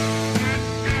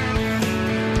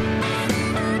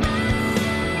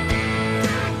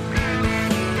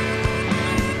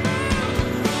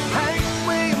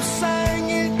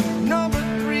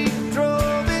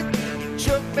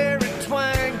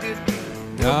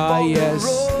 Ah, yes.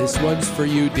 This one's for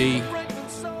you, D.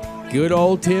 Good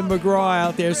old Tim McGraw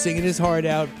out there singing his heart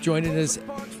out, joining us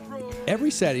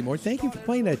every Saturday morning. Thank you for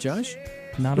playing that, Josh.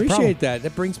 Not a problem. Appreciate that.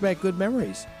 That brings back good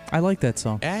memories. I like that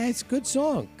song. It's a good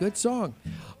song. Good song.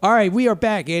 All right, we are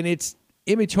back, and it's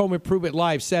Image Home Improvement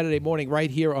Live Saturday morning right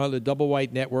here on the Double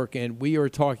Wide Network, and we are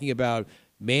talking about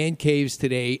man caves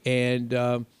today,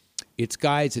 and it's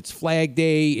Flag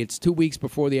Day. It's 2 weeks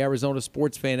before the Arizona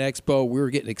Sports Fan Expo. We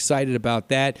were getting excited about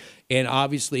that. And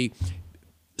obviously,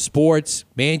 sports,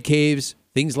 man caves,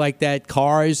 things like that,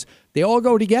 cars, they all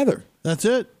go together. That's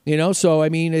it. So, I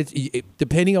mean,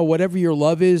 depending on whatever your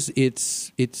love is,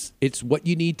 it's what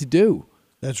you need to do.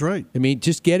 That's right. I mean,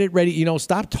 just get it ready.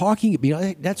 Stop talking.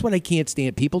 That's what I can't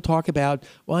stand. People talk about,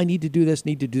 well, I need to do this,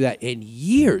 need to do that. And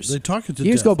years they talk it to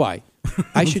years death. go by.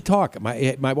 I should talk.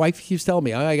 My wife keeps telling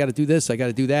me, I got to do this, I got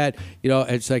to do that.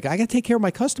 It's like I got to take care of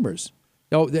my customers.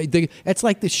 It's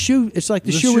like the shoe. It's like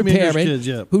the shoe repairman kids,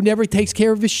 yeah. who never takes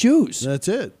care of his shoes. That's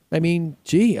it.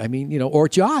 Or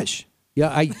Josh.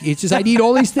 Yeah, it's just I need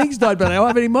all these things done, but I don't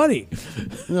have any money.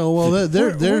 No, well,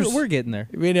 we're getting there.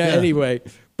 Anyway,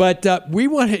 but we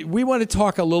want to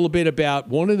talk a little bit about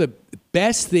one of the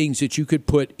best things that you could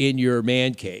put in your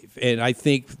man cave, and I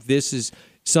think this is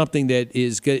something that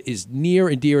is near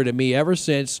and dear to me ever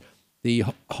since the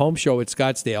home show at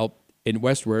Scottsdale in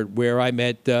Westward, where I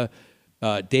met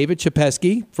David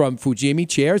Chapesky from Fujimi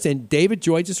Chairs, and David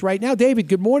joins us right now. David,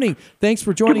 good morning. Thanks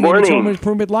for joining Image Home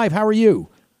Improvement Live. How are you?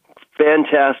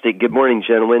 Fantastic. Good morning,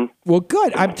 gentlemen. Well,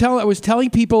 good. I was telling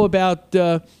people about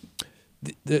a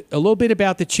little bit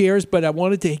about the chairs, but I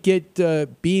wanted to get,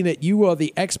 being that you are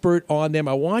the expert on them,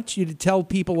 I want you to tell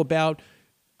people about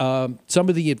some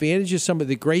of the advantages, some of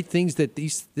the great things that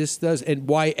this does, and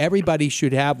why everybody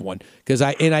should have one. Because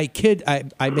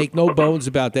I make no bones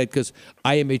about that, because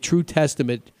I am a true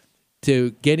testament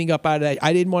to getting up out of that.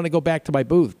 I didn't want to go back to my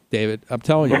booth, David. I'm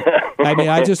telling you.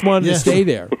 I just wanted to stay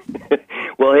there.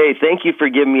 Well, hey, thank you for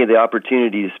giving me the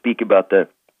opportunity to speak about the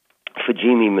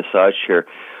Fujimi massage chair.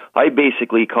 I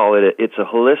basically call it it's a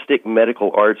holistic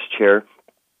medical arts chair.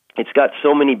 It's got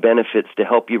so many benefits to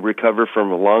help you recover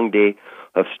from a long day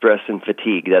of stress and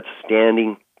fatigue. That's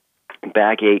standing,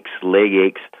 back aches, leg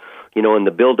aches, and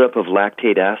the buildup of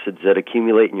lactate acids that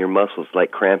accumulate in your muscles like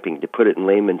cramping, to put it in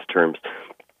layman's terms.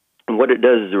 And what it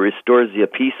does is it restores you a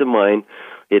peace of mind.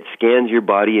 It scans your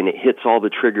body, and it hits all the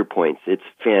trigger points. It's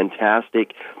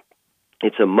fantastic.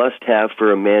 It's a must-have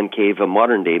for a man cave, a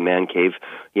modern-day man cave,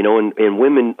 and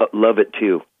women love it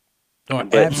too. Oh,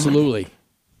 absolutely.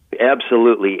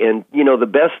 Absolutely. And, the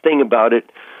best thing about it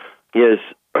is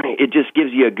it just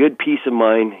gives you a good peace of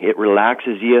mind. It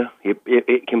relaxes you.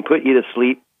 It can put you to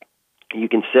sleep. You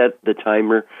can set the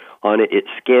timer on it. It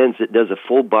scans. It does a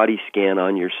full body scan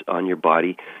on your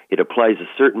body. It applies a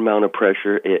certain amount of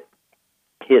pressure. It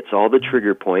hits all the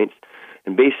trigger points,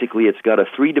 and basically it's got a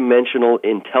three-dimensional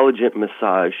intelligent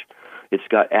massage. It's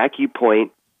got AcuPoint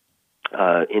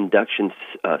induction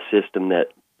system that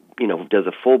does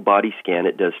a full body scan.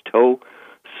 It does toe,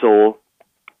 sole,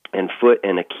 and foot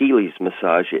and Achilles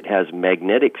massage. It has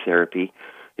magnetic therapy.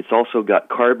 It's also got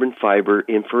carbon fiber,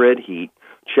 infrared heat,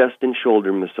 chest and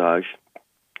shoulder massage,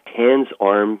 hands,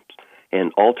 arms,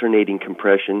 and alternating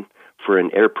compression for an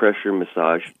air pressure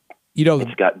massage.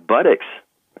 It's got buttocks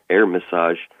air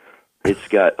massage. It's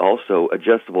got also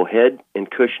adjustable head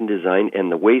and cushion design, and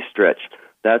the waist stretch.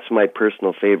 That's my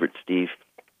personal favorite, Steve.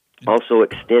 Also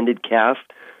extended calf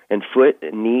and foot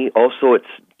and knee. Also,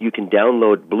 you can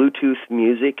download Bluetooth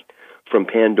music from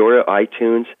Pandora,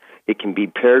 iTunes. It can be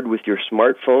paired with your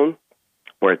smartphone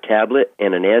or a tablet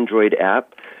and an Android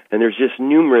app. And there's just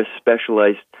numerous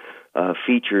specialized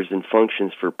features and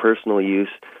functions for personal use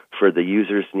for the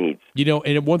user's needs.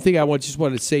 And one thing I just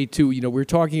wanted to say, too, we're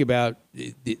talking about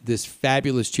this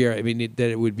fabulous chair. I mean, that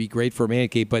it would be great for a man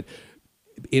cave, but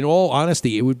in all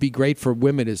honesty, it would be great for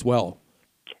women as well.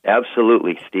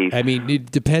 Absolutely, Steve. I mean,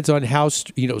 it depends on how,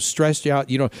 stressed out.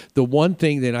 The one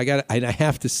thing that and I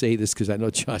have to say this because I know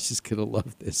Josh is going to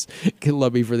love this, going to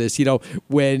love me for this.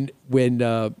 When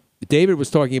David was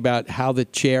talking about how the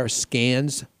chair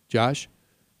scans, Josh.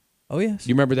 Oh, yes.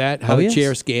 You remember that? How the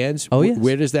chair scans? Oh, yes.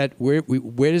 Where does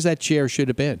that chair should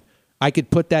have been? I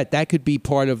could put that could be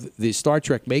part of the Star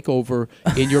Trek makeover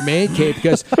in your man cave,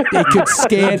 because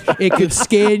it could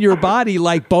scan your body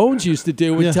like Bones used to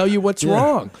do and tell you what's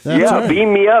wrong. Right.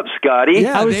 Beam me up, Scotty.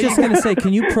 Yeah, I was just going to say,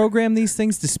 can you program these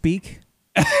things to speak?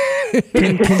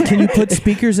 Can you put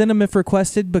speakers in them if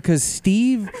requested? Because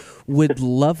Steve would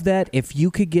love that if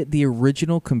you could get the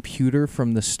original computer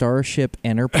from the Starship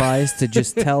Enterprise to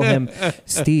just tell him,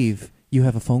 Steve, you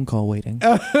have a phone call waiting.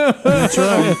 That's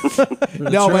right.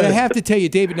 But I have to tell you,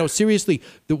 David, no, seriously,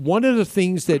 one of the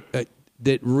things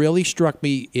that really struck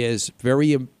me is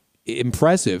very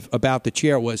impressive about the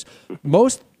chair was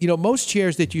most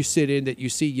chairs that you sit in that you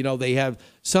see, they have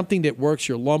something that works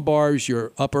your lumbars,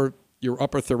 your upper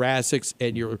thoracics,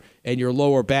 and your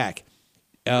lower back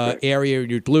area, and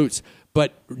your glutes.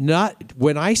 But not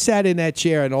when I sat in that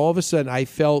chair, and all of a sudden I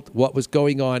felt what was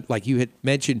going on, like you had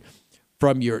mentioned,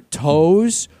 from your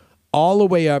toes all the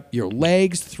way up your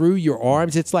legs, through your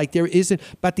arms. It's like there isn't.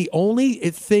 But the only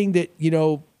thing that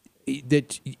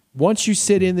that once you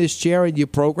sit in this chair and you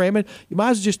program it, you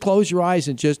might as well just close your eyes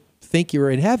and just think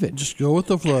you're in heaven. Just go with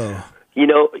the flow.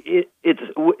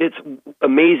 It's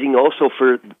amazing. Also,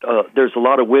 for there's a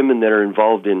lot of women that are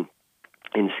involved in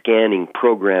scanning,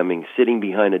 programming, sitting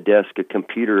behind a desk, a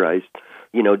computerized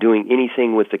doing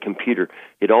anything with the computer.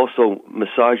 It also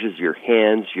massages your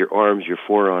hands, your arms, your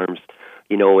forearms,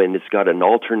 and it's got an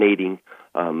alternating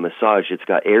massage. It's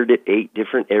got 8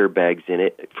 different airbags in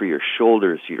it for your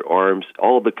shoulders, your arms,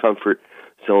 all the comfort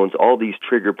zones, all these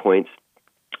trigger points.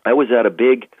 I was at a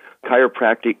big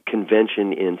chiropractic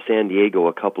convention in San Diego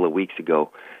a couple of weeks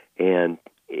ago, and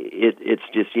it's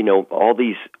just, all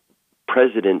these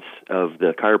presidents of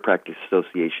the Chiropractic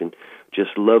Association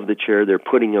just love the chair. They're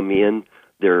putting them in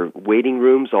their waiting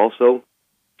rooms also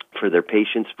for their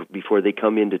patients before they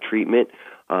come into treatment.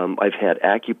 I've had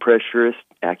acupressurists,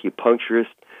 acupuncturists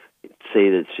say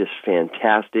that it's just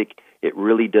fantastic. It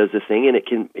really does the thing,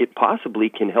 and it possibly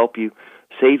can help you,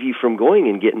 save you from going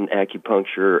and getting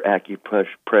acupuncture or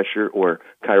acupressure or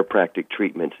chiropractic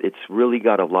treatments. It's really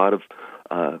got a lot of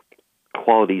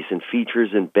qualities and features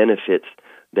and benefits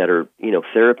that are,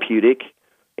 therapeutic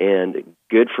and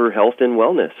good for health and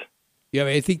wellness. Yeah,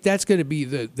 I think that's going to be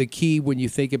the key when you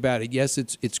think about it. Yes,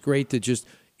 it's great to just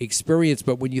experience,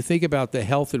 but when you think about the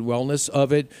health and wellness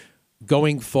of it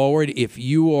going forward, if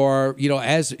you are,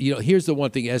 here's the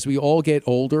one thing: as we all get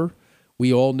older,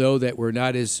 we all know that we're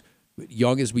not as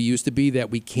young as we used to be, that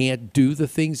we can't do the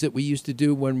things that we used to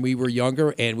do when we were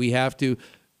younger, and we have to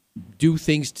do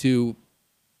things to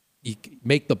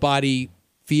make the body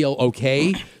feel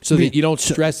okay so that you don't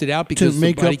stress it out because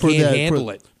the body can't handle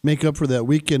it. Make up for that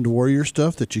weekend warrior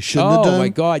stuff that you shouldn't have done. Oh, my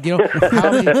God.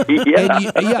 How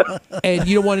many, and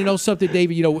you want to know something,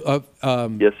 David?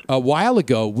 Yes. A while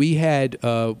ago, we had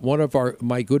one of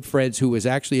my good friends who was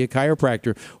actually a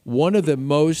chiropractor. One of the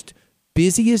most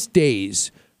busiest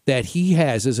days that he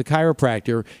has as a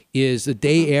chiropractor is the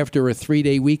day after a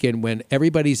 3-day weekend when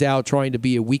everybody's out trying to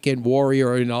be a weekend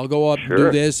warrior, and I'll go up and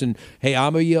do this, and hey,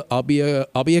 I'll be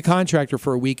a contractor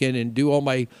for a weekend and do all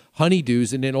my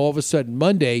honeydews, and then all of a sudden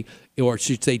Monday, or I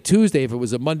should say Tuesday, if it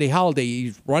was a Monday holiday,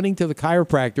 he's running to the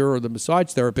chiropractor or the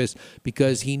massage therapist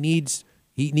because he needs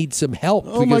some help.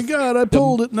 Oh my God! I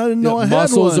pulled it, and I didn't know I had one.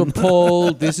 Muscles are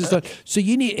pulled. This is so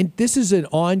you need, and this is an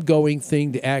ongoing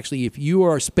thing to actually, if you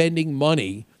are spending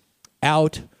money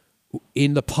out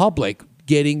in the public,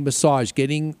 getting massage,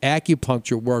 getting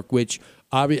acupuncture work, which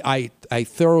I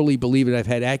thoroughly believe in. I've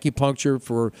had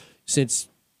acupuncture since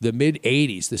the mid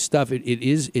 '80s. The stuff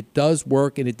it does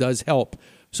work and it does help.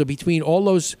 So between all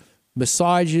those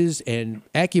massages and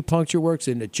acupuncture works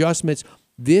and adjustments,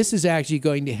 this is actually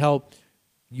going to help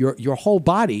your whole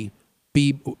body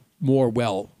be more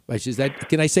well.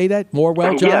 Can I say that? More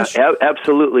well, Josh? Yeah,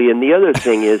 absolutely. And the other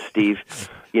thing is, Steve,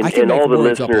 and all the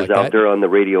listeners out there on the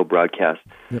radio broadcast,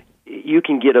 you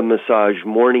can get a massage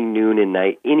morning, noon, and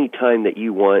night anytime that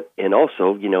you want. And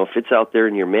also, if it's out there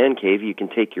in your man cave, you can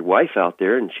take your wife out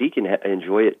there and she can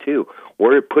enjoy it too.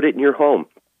 Or put it in your home.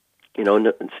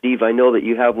 Steve, I know that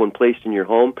you have one placed in your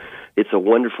home. It's a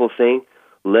wonderful thing.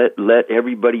 Let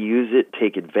everybody use it.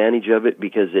 Take advantage of it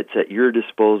because it's at your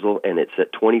disposal and it's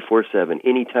at 24/7.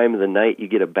 Any time of the night you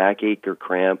get a backache or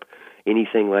cramp,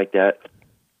 anything like that,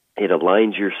 it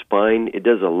aligns your spine. It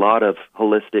does a lot of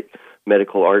holistic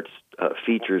medical arts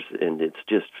features, and it's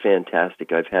just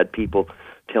fantastic. I've had people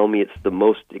tell me it's the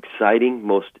most exciting,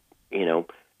 most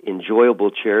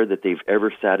enjoyable chair that they've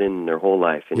ever sat in their whole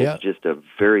life, and it's just a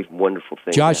very wonderful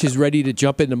thing. Josh is ready to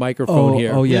jump in the microphone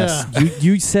here. Oh yes,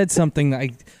 you said something.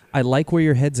 I like where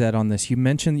your head's at on this. You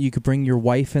mentioned that you could bring your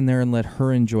wife in there and let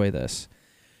her enjoy this.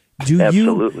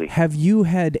 Absolutely. Have you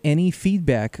had any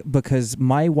feedback? Because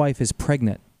my wife is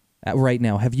pregnant right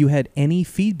now. Have you had any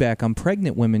feedback on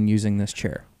pregnant women using this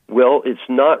chair? Well, it's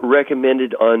not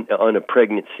recommended on a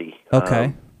pregnancy.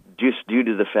 Okay. Just due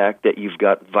to the fact that you've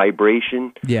got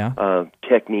vibration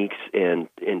techniques and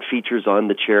features on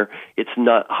the chair, it's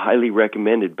not highly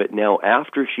recommended. But now,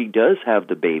 after she does have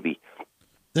the baby,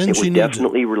 then it would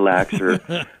definitely relax her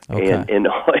and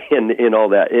all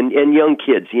that. And young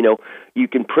kids, you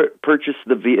can purchase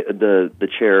the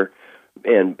chair.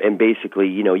 And basically,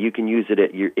 you can use it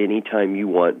at any time you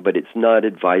want, but it's not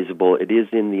advisable. It is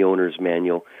in the owner's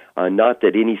manual. Not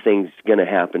that anything's going to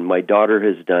happen. My daughter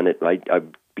has done it. I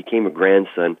became a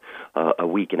grandson a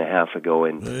week and a half ago,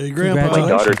 and my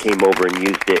daughter came over and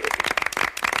used it.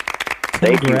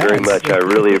 Thank you very much. I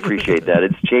really appreciate that.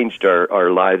 It's changed our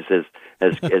lives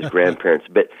as grandparents.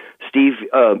 But Steve,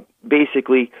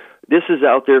 basically, this is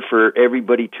out there for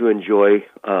everybody to enjoy.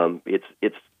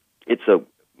 It's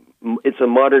a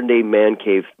modern day man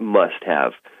cave must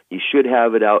have. You should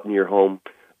have it out in your home.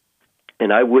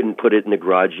 And I wouldn't put it in the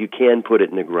garage. You can put it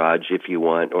in the garage if you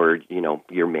want, or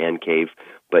your man cave.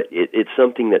 But it's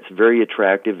something that's very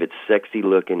attractive. It's sexy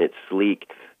looking. It's sleek.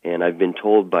 And I've been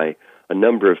told by a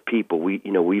number of people,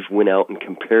 we've went out and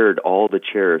compared all the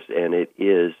chairs, and it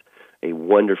is a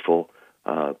wonderful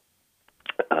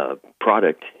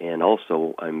product. And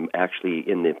also, I'm actually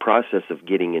in the process of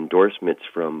getting endorsements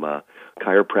from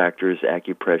chiropractors,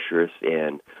 acupressurists,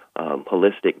 and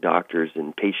holistic doctors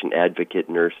and patient advocate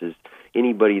nurses,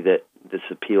 anybody that this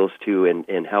appeals to,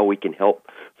 and how we can help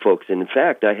folks. And in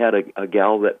fact, I had a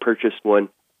gal that purchased one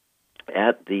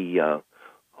at the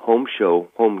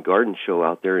home garden show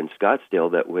out there in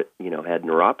Scottsdale that had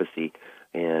neuropathy,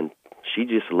 and she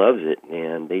just loves it.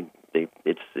 And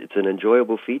it's an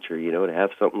enjoyable feature, to have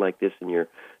something like this in your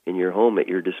home at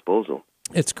your disposal.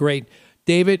 It's great,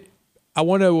 David. I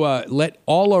want to let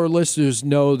all our listeners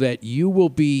know that you will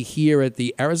be here at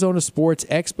the Arizona Sports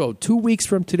Expo 2 weeks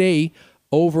from today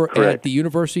over at the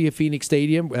University of Phoenix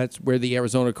Stadium. That's where the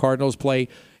Arizona Cardinals play.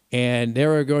 And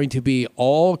there are going to be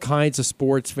all kinds of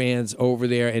sports fans over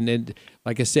there. And then,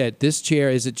 like I said, this chair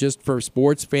isn't just for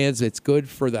sports fans. It's good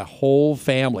for the whole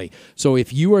family. So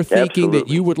if you are thinking that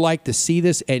you would like to see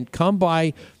this, and come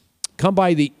by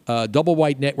the Double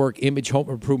Wide Network Image Home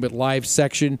Improvement Live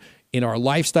section in our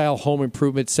Lifestyle Home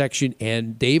Improvement section,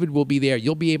 and David will be there.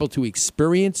 You'll be able to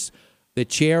experience the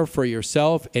chair for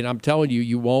yourself. And I'm telling you,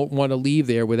 you won't want to leave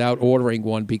there without ordering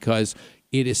one, because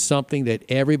it is something that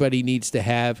everybody needs to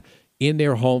have in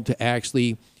their home to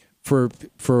actually for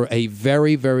a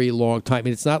very, very long time.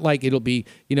 And it's not like it'll be,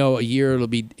 a year, it'll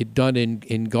be done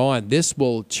and gone. This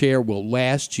chair will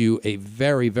last you a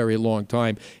very, very long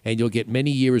time, and you'll get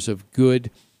many years of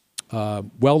good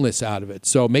wellness out of it.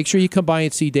 So make sure you come by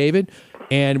and see David.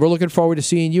 And we're looking forward to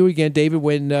seeing you again, David,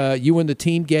 when you and the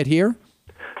team get here.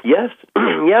 Yes.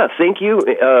 Yeah, thank you,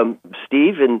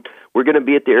 Steve. And we're going to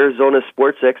be at the Arizona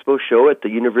Sports Expo show at the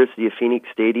University of Phoenix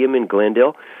Stadium in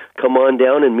Glendale. Come on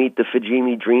down and meet the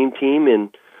Fujimi Dream Team.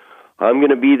 And I'm going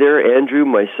to be there, Andrew,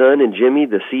 my son, and Jimmy,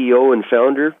 the CEO and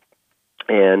founder.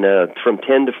 And from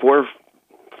 10 to 4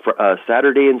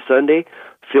 Saturday and Sunday,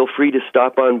 feel free to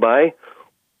stop on by.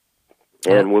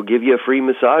 And we'll give you a free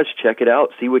massage. Check it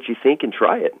out. See what you think and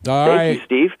try it. Thank you,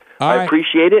 Steve. I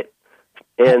appreciate it.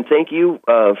 And thank you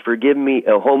for giving me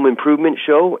a home improvement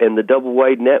show and the Double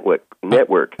Wide Network.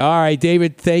 All right,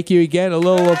 David, thank you again. A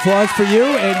little applause for you,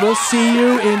 and we'll see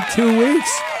you in 2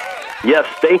 weeks. Yes,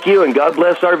 thank you, and God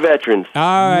bless our veterans. All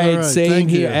right, same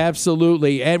here.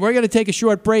 Absolutely. And we're going to take a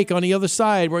short break. On the other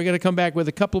side, we're going to come back with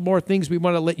a couple more things we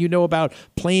want to let you know about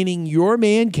planning your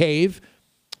man cave.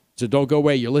 So don't go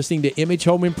away. You're listening to Image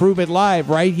Home Improvement Live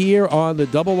right here on the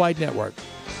Double Wide Network.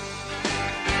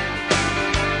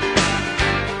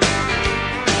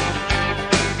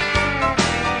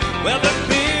 Well, the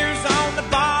beer's on the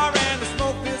bar and the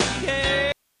smoke is in the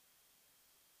air.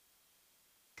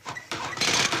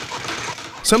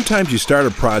 Sometimes you start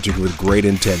a project with great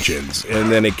intentions,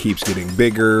 and then it keeps getting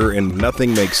bigger, and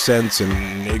nothing makes sense,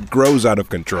 and it grows out of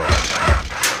control.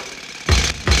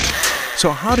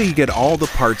 So how do you get all the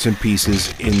parts and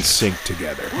pieces in sync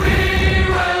together? We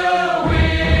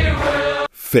will.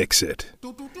 Fix it.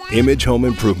 Image Home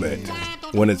Improvement.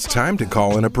 When it's time to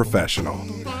call in a professional,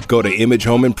 go to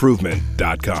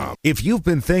imagehomeimprovement.com. If you've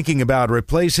been thinking about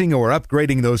replacing or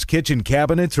upgrading those kitchen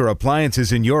cabinets or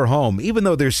appliances in your home, even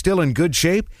though they're still in good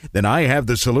shape, then I have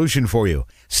the solution for you.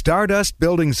 Stardust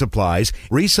Building Supplies,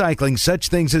 recycling such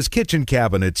things as kitchen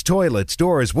cabinets, toilets,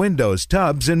 doors, windows,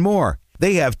 tubs, and more.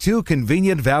 They have 2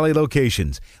 convenient Valley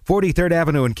locations, 43rd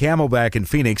Avenue in Camelback in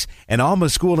Phoenix and Alma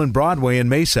School and Broadway in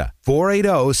Mesa,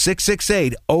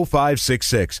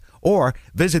 480-668-0566. Or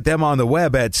visit them on the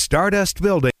web at Stardust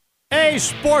Building. Hey,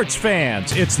 sports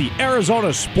fans, it's the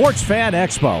Arizona Sports Fan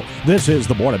Expo. This is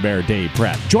the Morning Bear Dave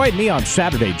Pratt. Join me on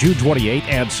Saturday, June 28th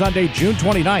and Sunday, June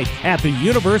 29th at the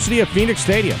University of Phoenix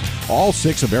Stadium. All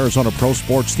 6 of Arizona pro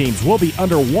sports teams will be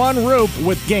under one roof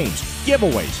with games,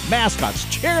 giveaways, mascots,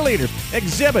 cheerleaders,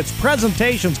 exhibits,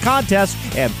 presentations,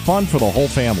 contests, and fun for the whole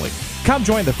family. Come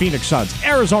join the Phoenix Suns,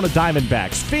 Arizona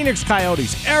Diamondbacks, Phoenix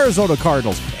Coyotes, Arizona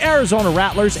Cardinals, Arizona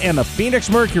Rattlers, and the Phoenix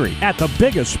Mercury at the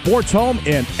biggest sports home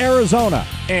in Arizona.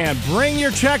 And bring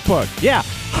your checkbook. Yeah,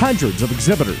 hundreds of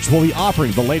exhibitors will be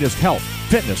offering the latest health,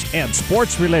 fitness, and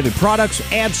sports-related products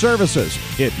and services.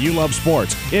 If you love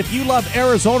sports, if you love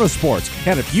Arizona sports,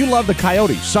 and if you love the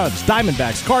Coyotes, Suns,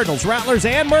 Diamondbacks, Cardinals, Rattlers,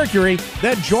 and Mercury,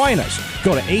 then join us.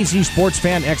 Go to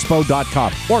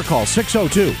azsportsfanexpo.com or call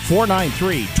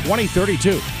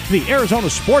 602-493-2032. The Arizona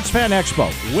Sports Fan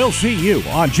Expo. We'll see you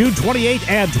on June 28th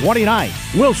and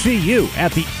 29th. We'll see you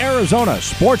at the Arizona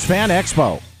Sports Fan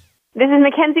Expo. This is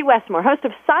Mackenzie Westmore, host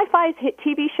of Sci-Fi's hit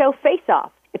TV show Face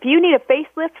Off. If you need a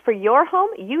facelift for your home,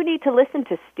 you need to listen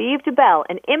to Steve DeBell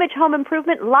and Image Home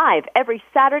Improvement live every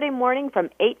Saturday morning from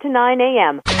 8 to 9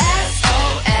 a.m.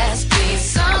 SOS, please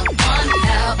someone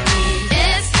help me.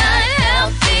 It's not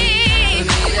healthy for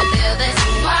me to live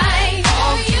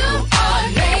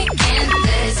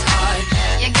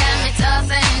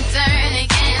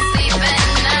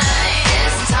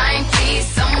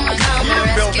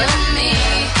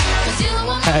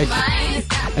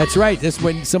That's right. That's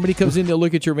when somebody comes in to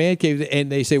look at your man cave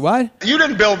and they say, "What? You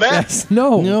didn't build that."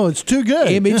 No, it's too good.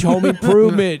 Image Home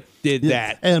Improvement did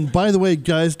that. And by the way,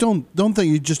 guys, don't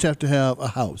think you just have to have a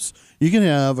house. You can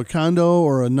have a condo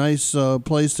or a nice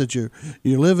place that you're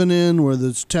living in, whether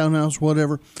it's townhouse,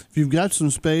 whatever. If you've got some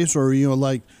space, or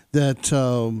like that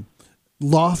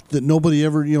loft that nobody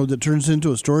ever that turns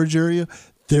into a storage area.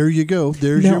 There you go.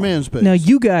 There's your man space. Now,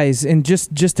 you guys, and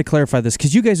just to clarify this,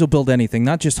 because you guys will build anything,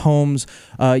 not just homes.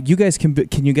 You guys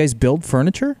can you guys build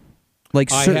furniture? Like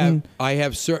certain. I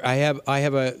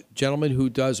have a gentleman who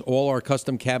does all our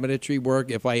custom cabinetry work.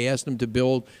 If I asked him to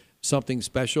build something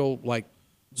special, like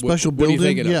special what are you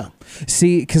building, thinking yeah. of?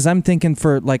 See, because I'm thinking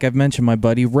for, like I've mentioned, my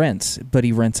buddy rents, but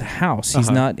he rents a house.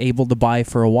 He's not able to buy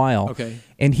for a while. Okay.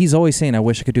 And he's always saying, I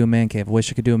wish I could do a man cave. I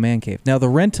wish I could do a man cave. Now, the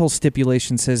rental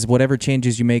stipulation says whatever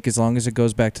changes you make, as long as it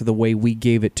goes back to the way we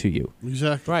gave it to you.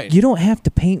 Exactly. Right. You don't have to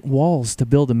paint walls to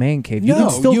build a man cave. You No, can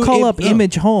still call up no.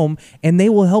 Image Home, and they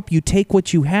will help you take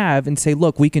what you have and say,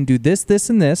 look, we can do this, this,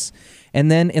 and this. And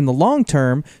then in the long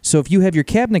term, so if you have your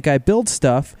cabinet guy build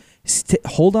stuff,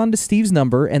 hold on to Steve's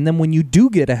number, and then when you do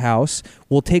get a house,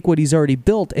 we'll take what he's already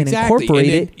built and Exactly. incorporate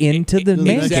And it into the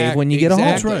man cave when you get a home.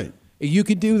 Exactly. That's right. You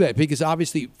can do that because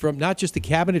obviously from not just the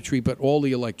cabinetry, but all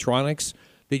the electronics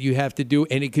that you have to do,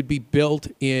 and it could be built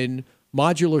in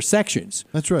modular sections.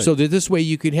 That's right. So that this way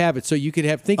you can have it. So you could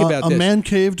have, think about a this. man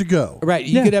cave to go. Right.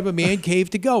 You could have a man cave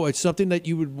to go. It's something that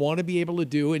you would want to be able to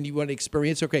do and you want to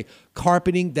experience. Okay,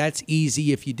 carpeting, that's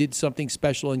easy. If you did something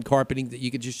special in carpeting, that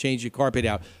you could just change your carpet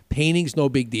out. Painting's no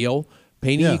big deal.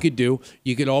 Painting you could do.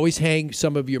 You could always hang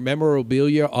some of your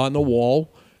memorabilia on the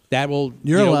wall. That will,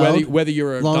 You're allowed. whether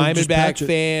you're a Long as just Diamondback patch it.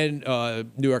 fan,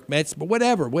 New York Mets, but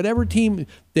whatever team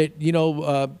that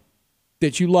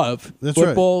that you love, That's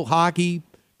football, hockey,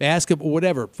 basketball,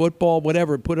 whatever, football,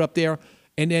 whatever, put it up there,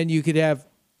 and then you could have.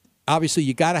 Obviously,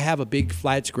 you got to have a big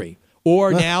flat screen,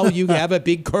 or now you have a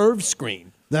big curved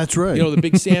screen. That's right. The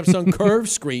big Samsung curved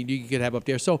screen you could have up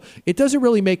there. So it doesn't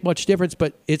really make much difference,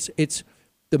 but it's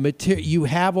the material. You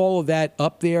have all of that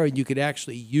up there, and you could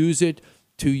actually use it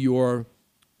to your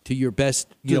best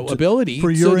ability for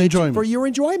your enjoyment. For your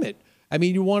enjoyment. I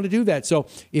mean, you want to do that. So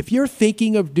if you're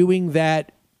thinking of doing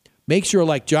that, make sure,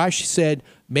 like Josh said,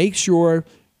 make sure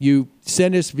you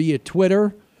send us via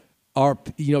Twitter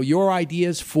your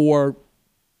ideas for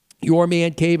your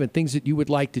man cave and things that you would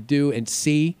like to do and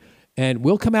see, and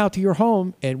we'll come out to your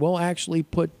home and we'll actually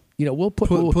put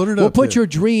your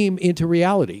dream into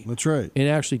reality. That's right. And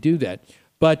actually do that.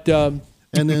 But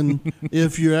and then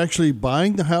if you're actually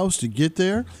buying the house to get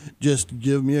there, just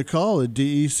give me a call at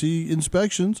DEC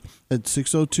Inspections at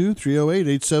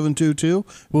 602-308-8722.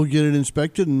 We'll get it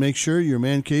inspected and make sure your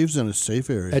man cave's in a safe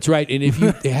area. That's right. And if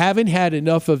you haven't had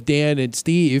enough of Dan and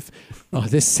Steve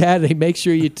this Saturday, make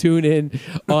sure you tune in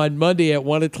on Monday at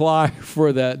 1 o'clock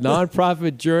for the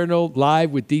Nonprofit Journal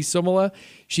Live with Dee Sumala.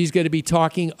 She's going to be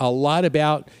talking a lot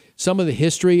about some of the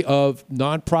history of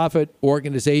nonprofit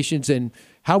organizations and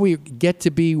how we get to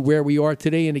be where we are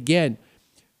today. And again,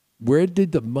 where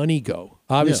did the money go?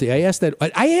 Obviously, I ask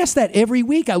that every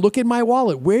week. I look in my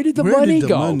wallet. Where did the money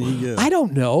go? I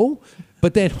don't know.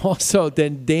 But then also,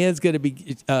 Dan's going to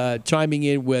be chiming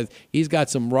in with, he's got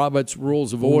some Robert's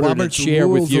Rules of Order to share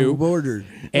with you.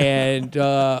 And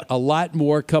a lot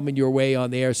more coming your way on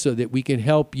there so that we can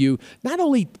help you. Not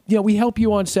only, we help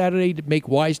you on Saturday to make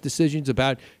wise decisions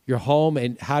about your home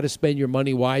and how to spend your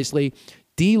money wisely.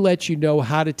 Dee lets you know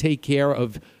how to take care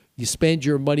of, you spend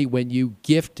your money when you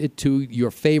gift it to your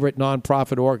favorite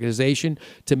nonprofit organization,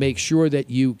 to make sure that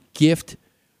you gift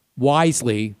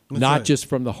wisely, not just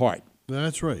from the heart.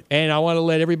 That's right. And I want to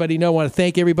let everybody know, I want to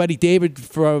thank everybody. David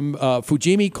from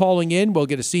Fujimi calling in. We'll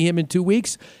get to see him in 2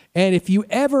 weeks. And if you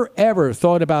ever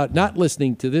thought about not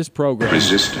listening to this program,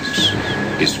 Resistance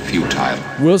is futile.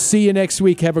 We'll see you next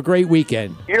week. Have a great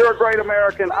weekend. You're a great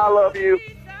American. I love you.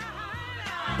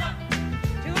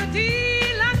 Deep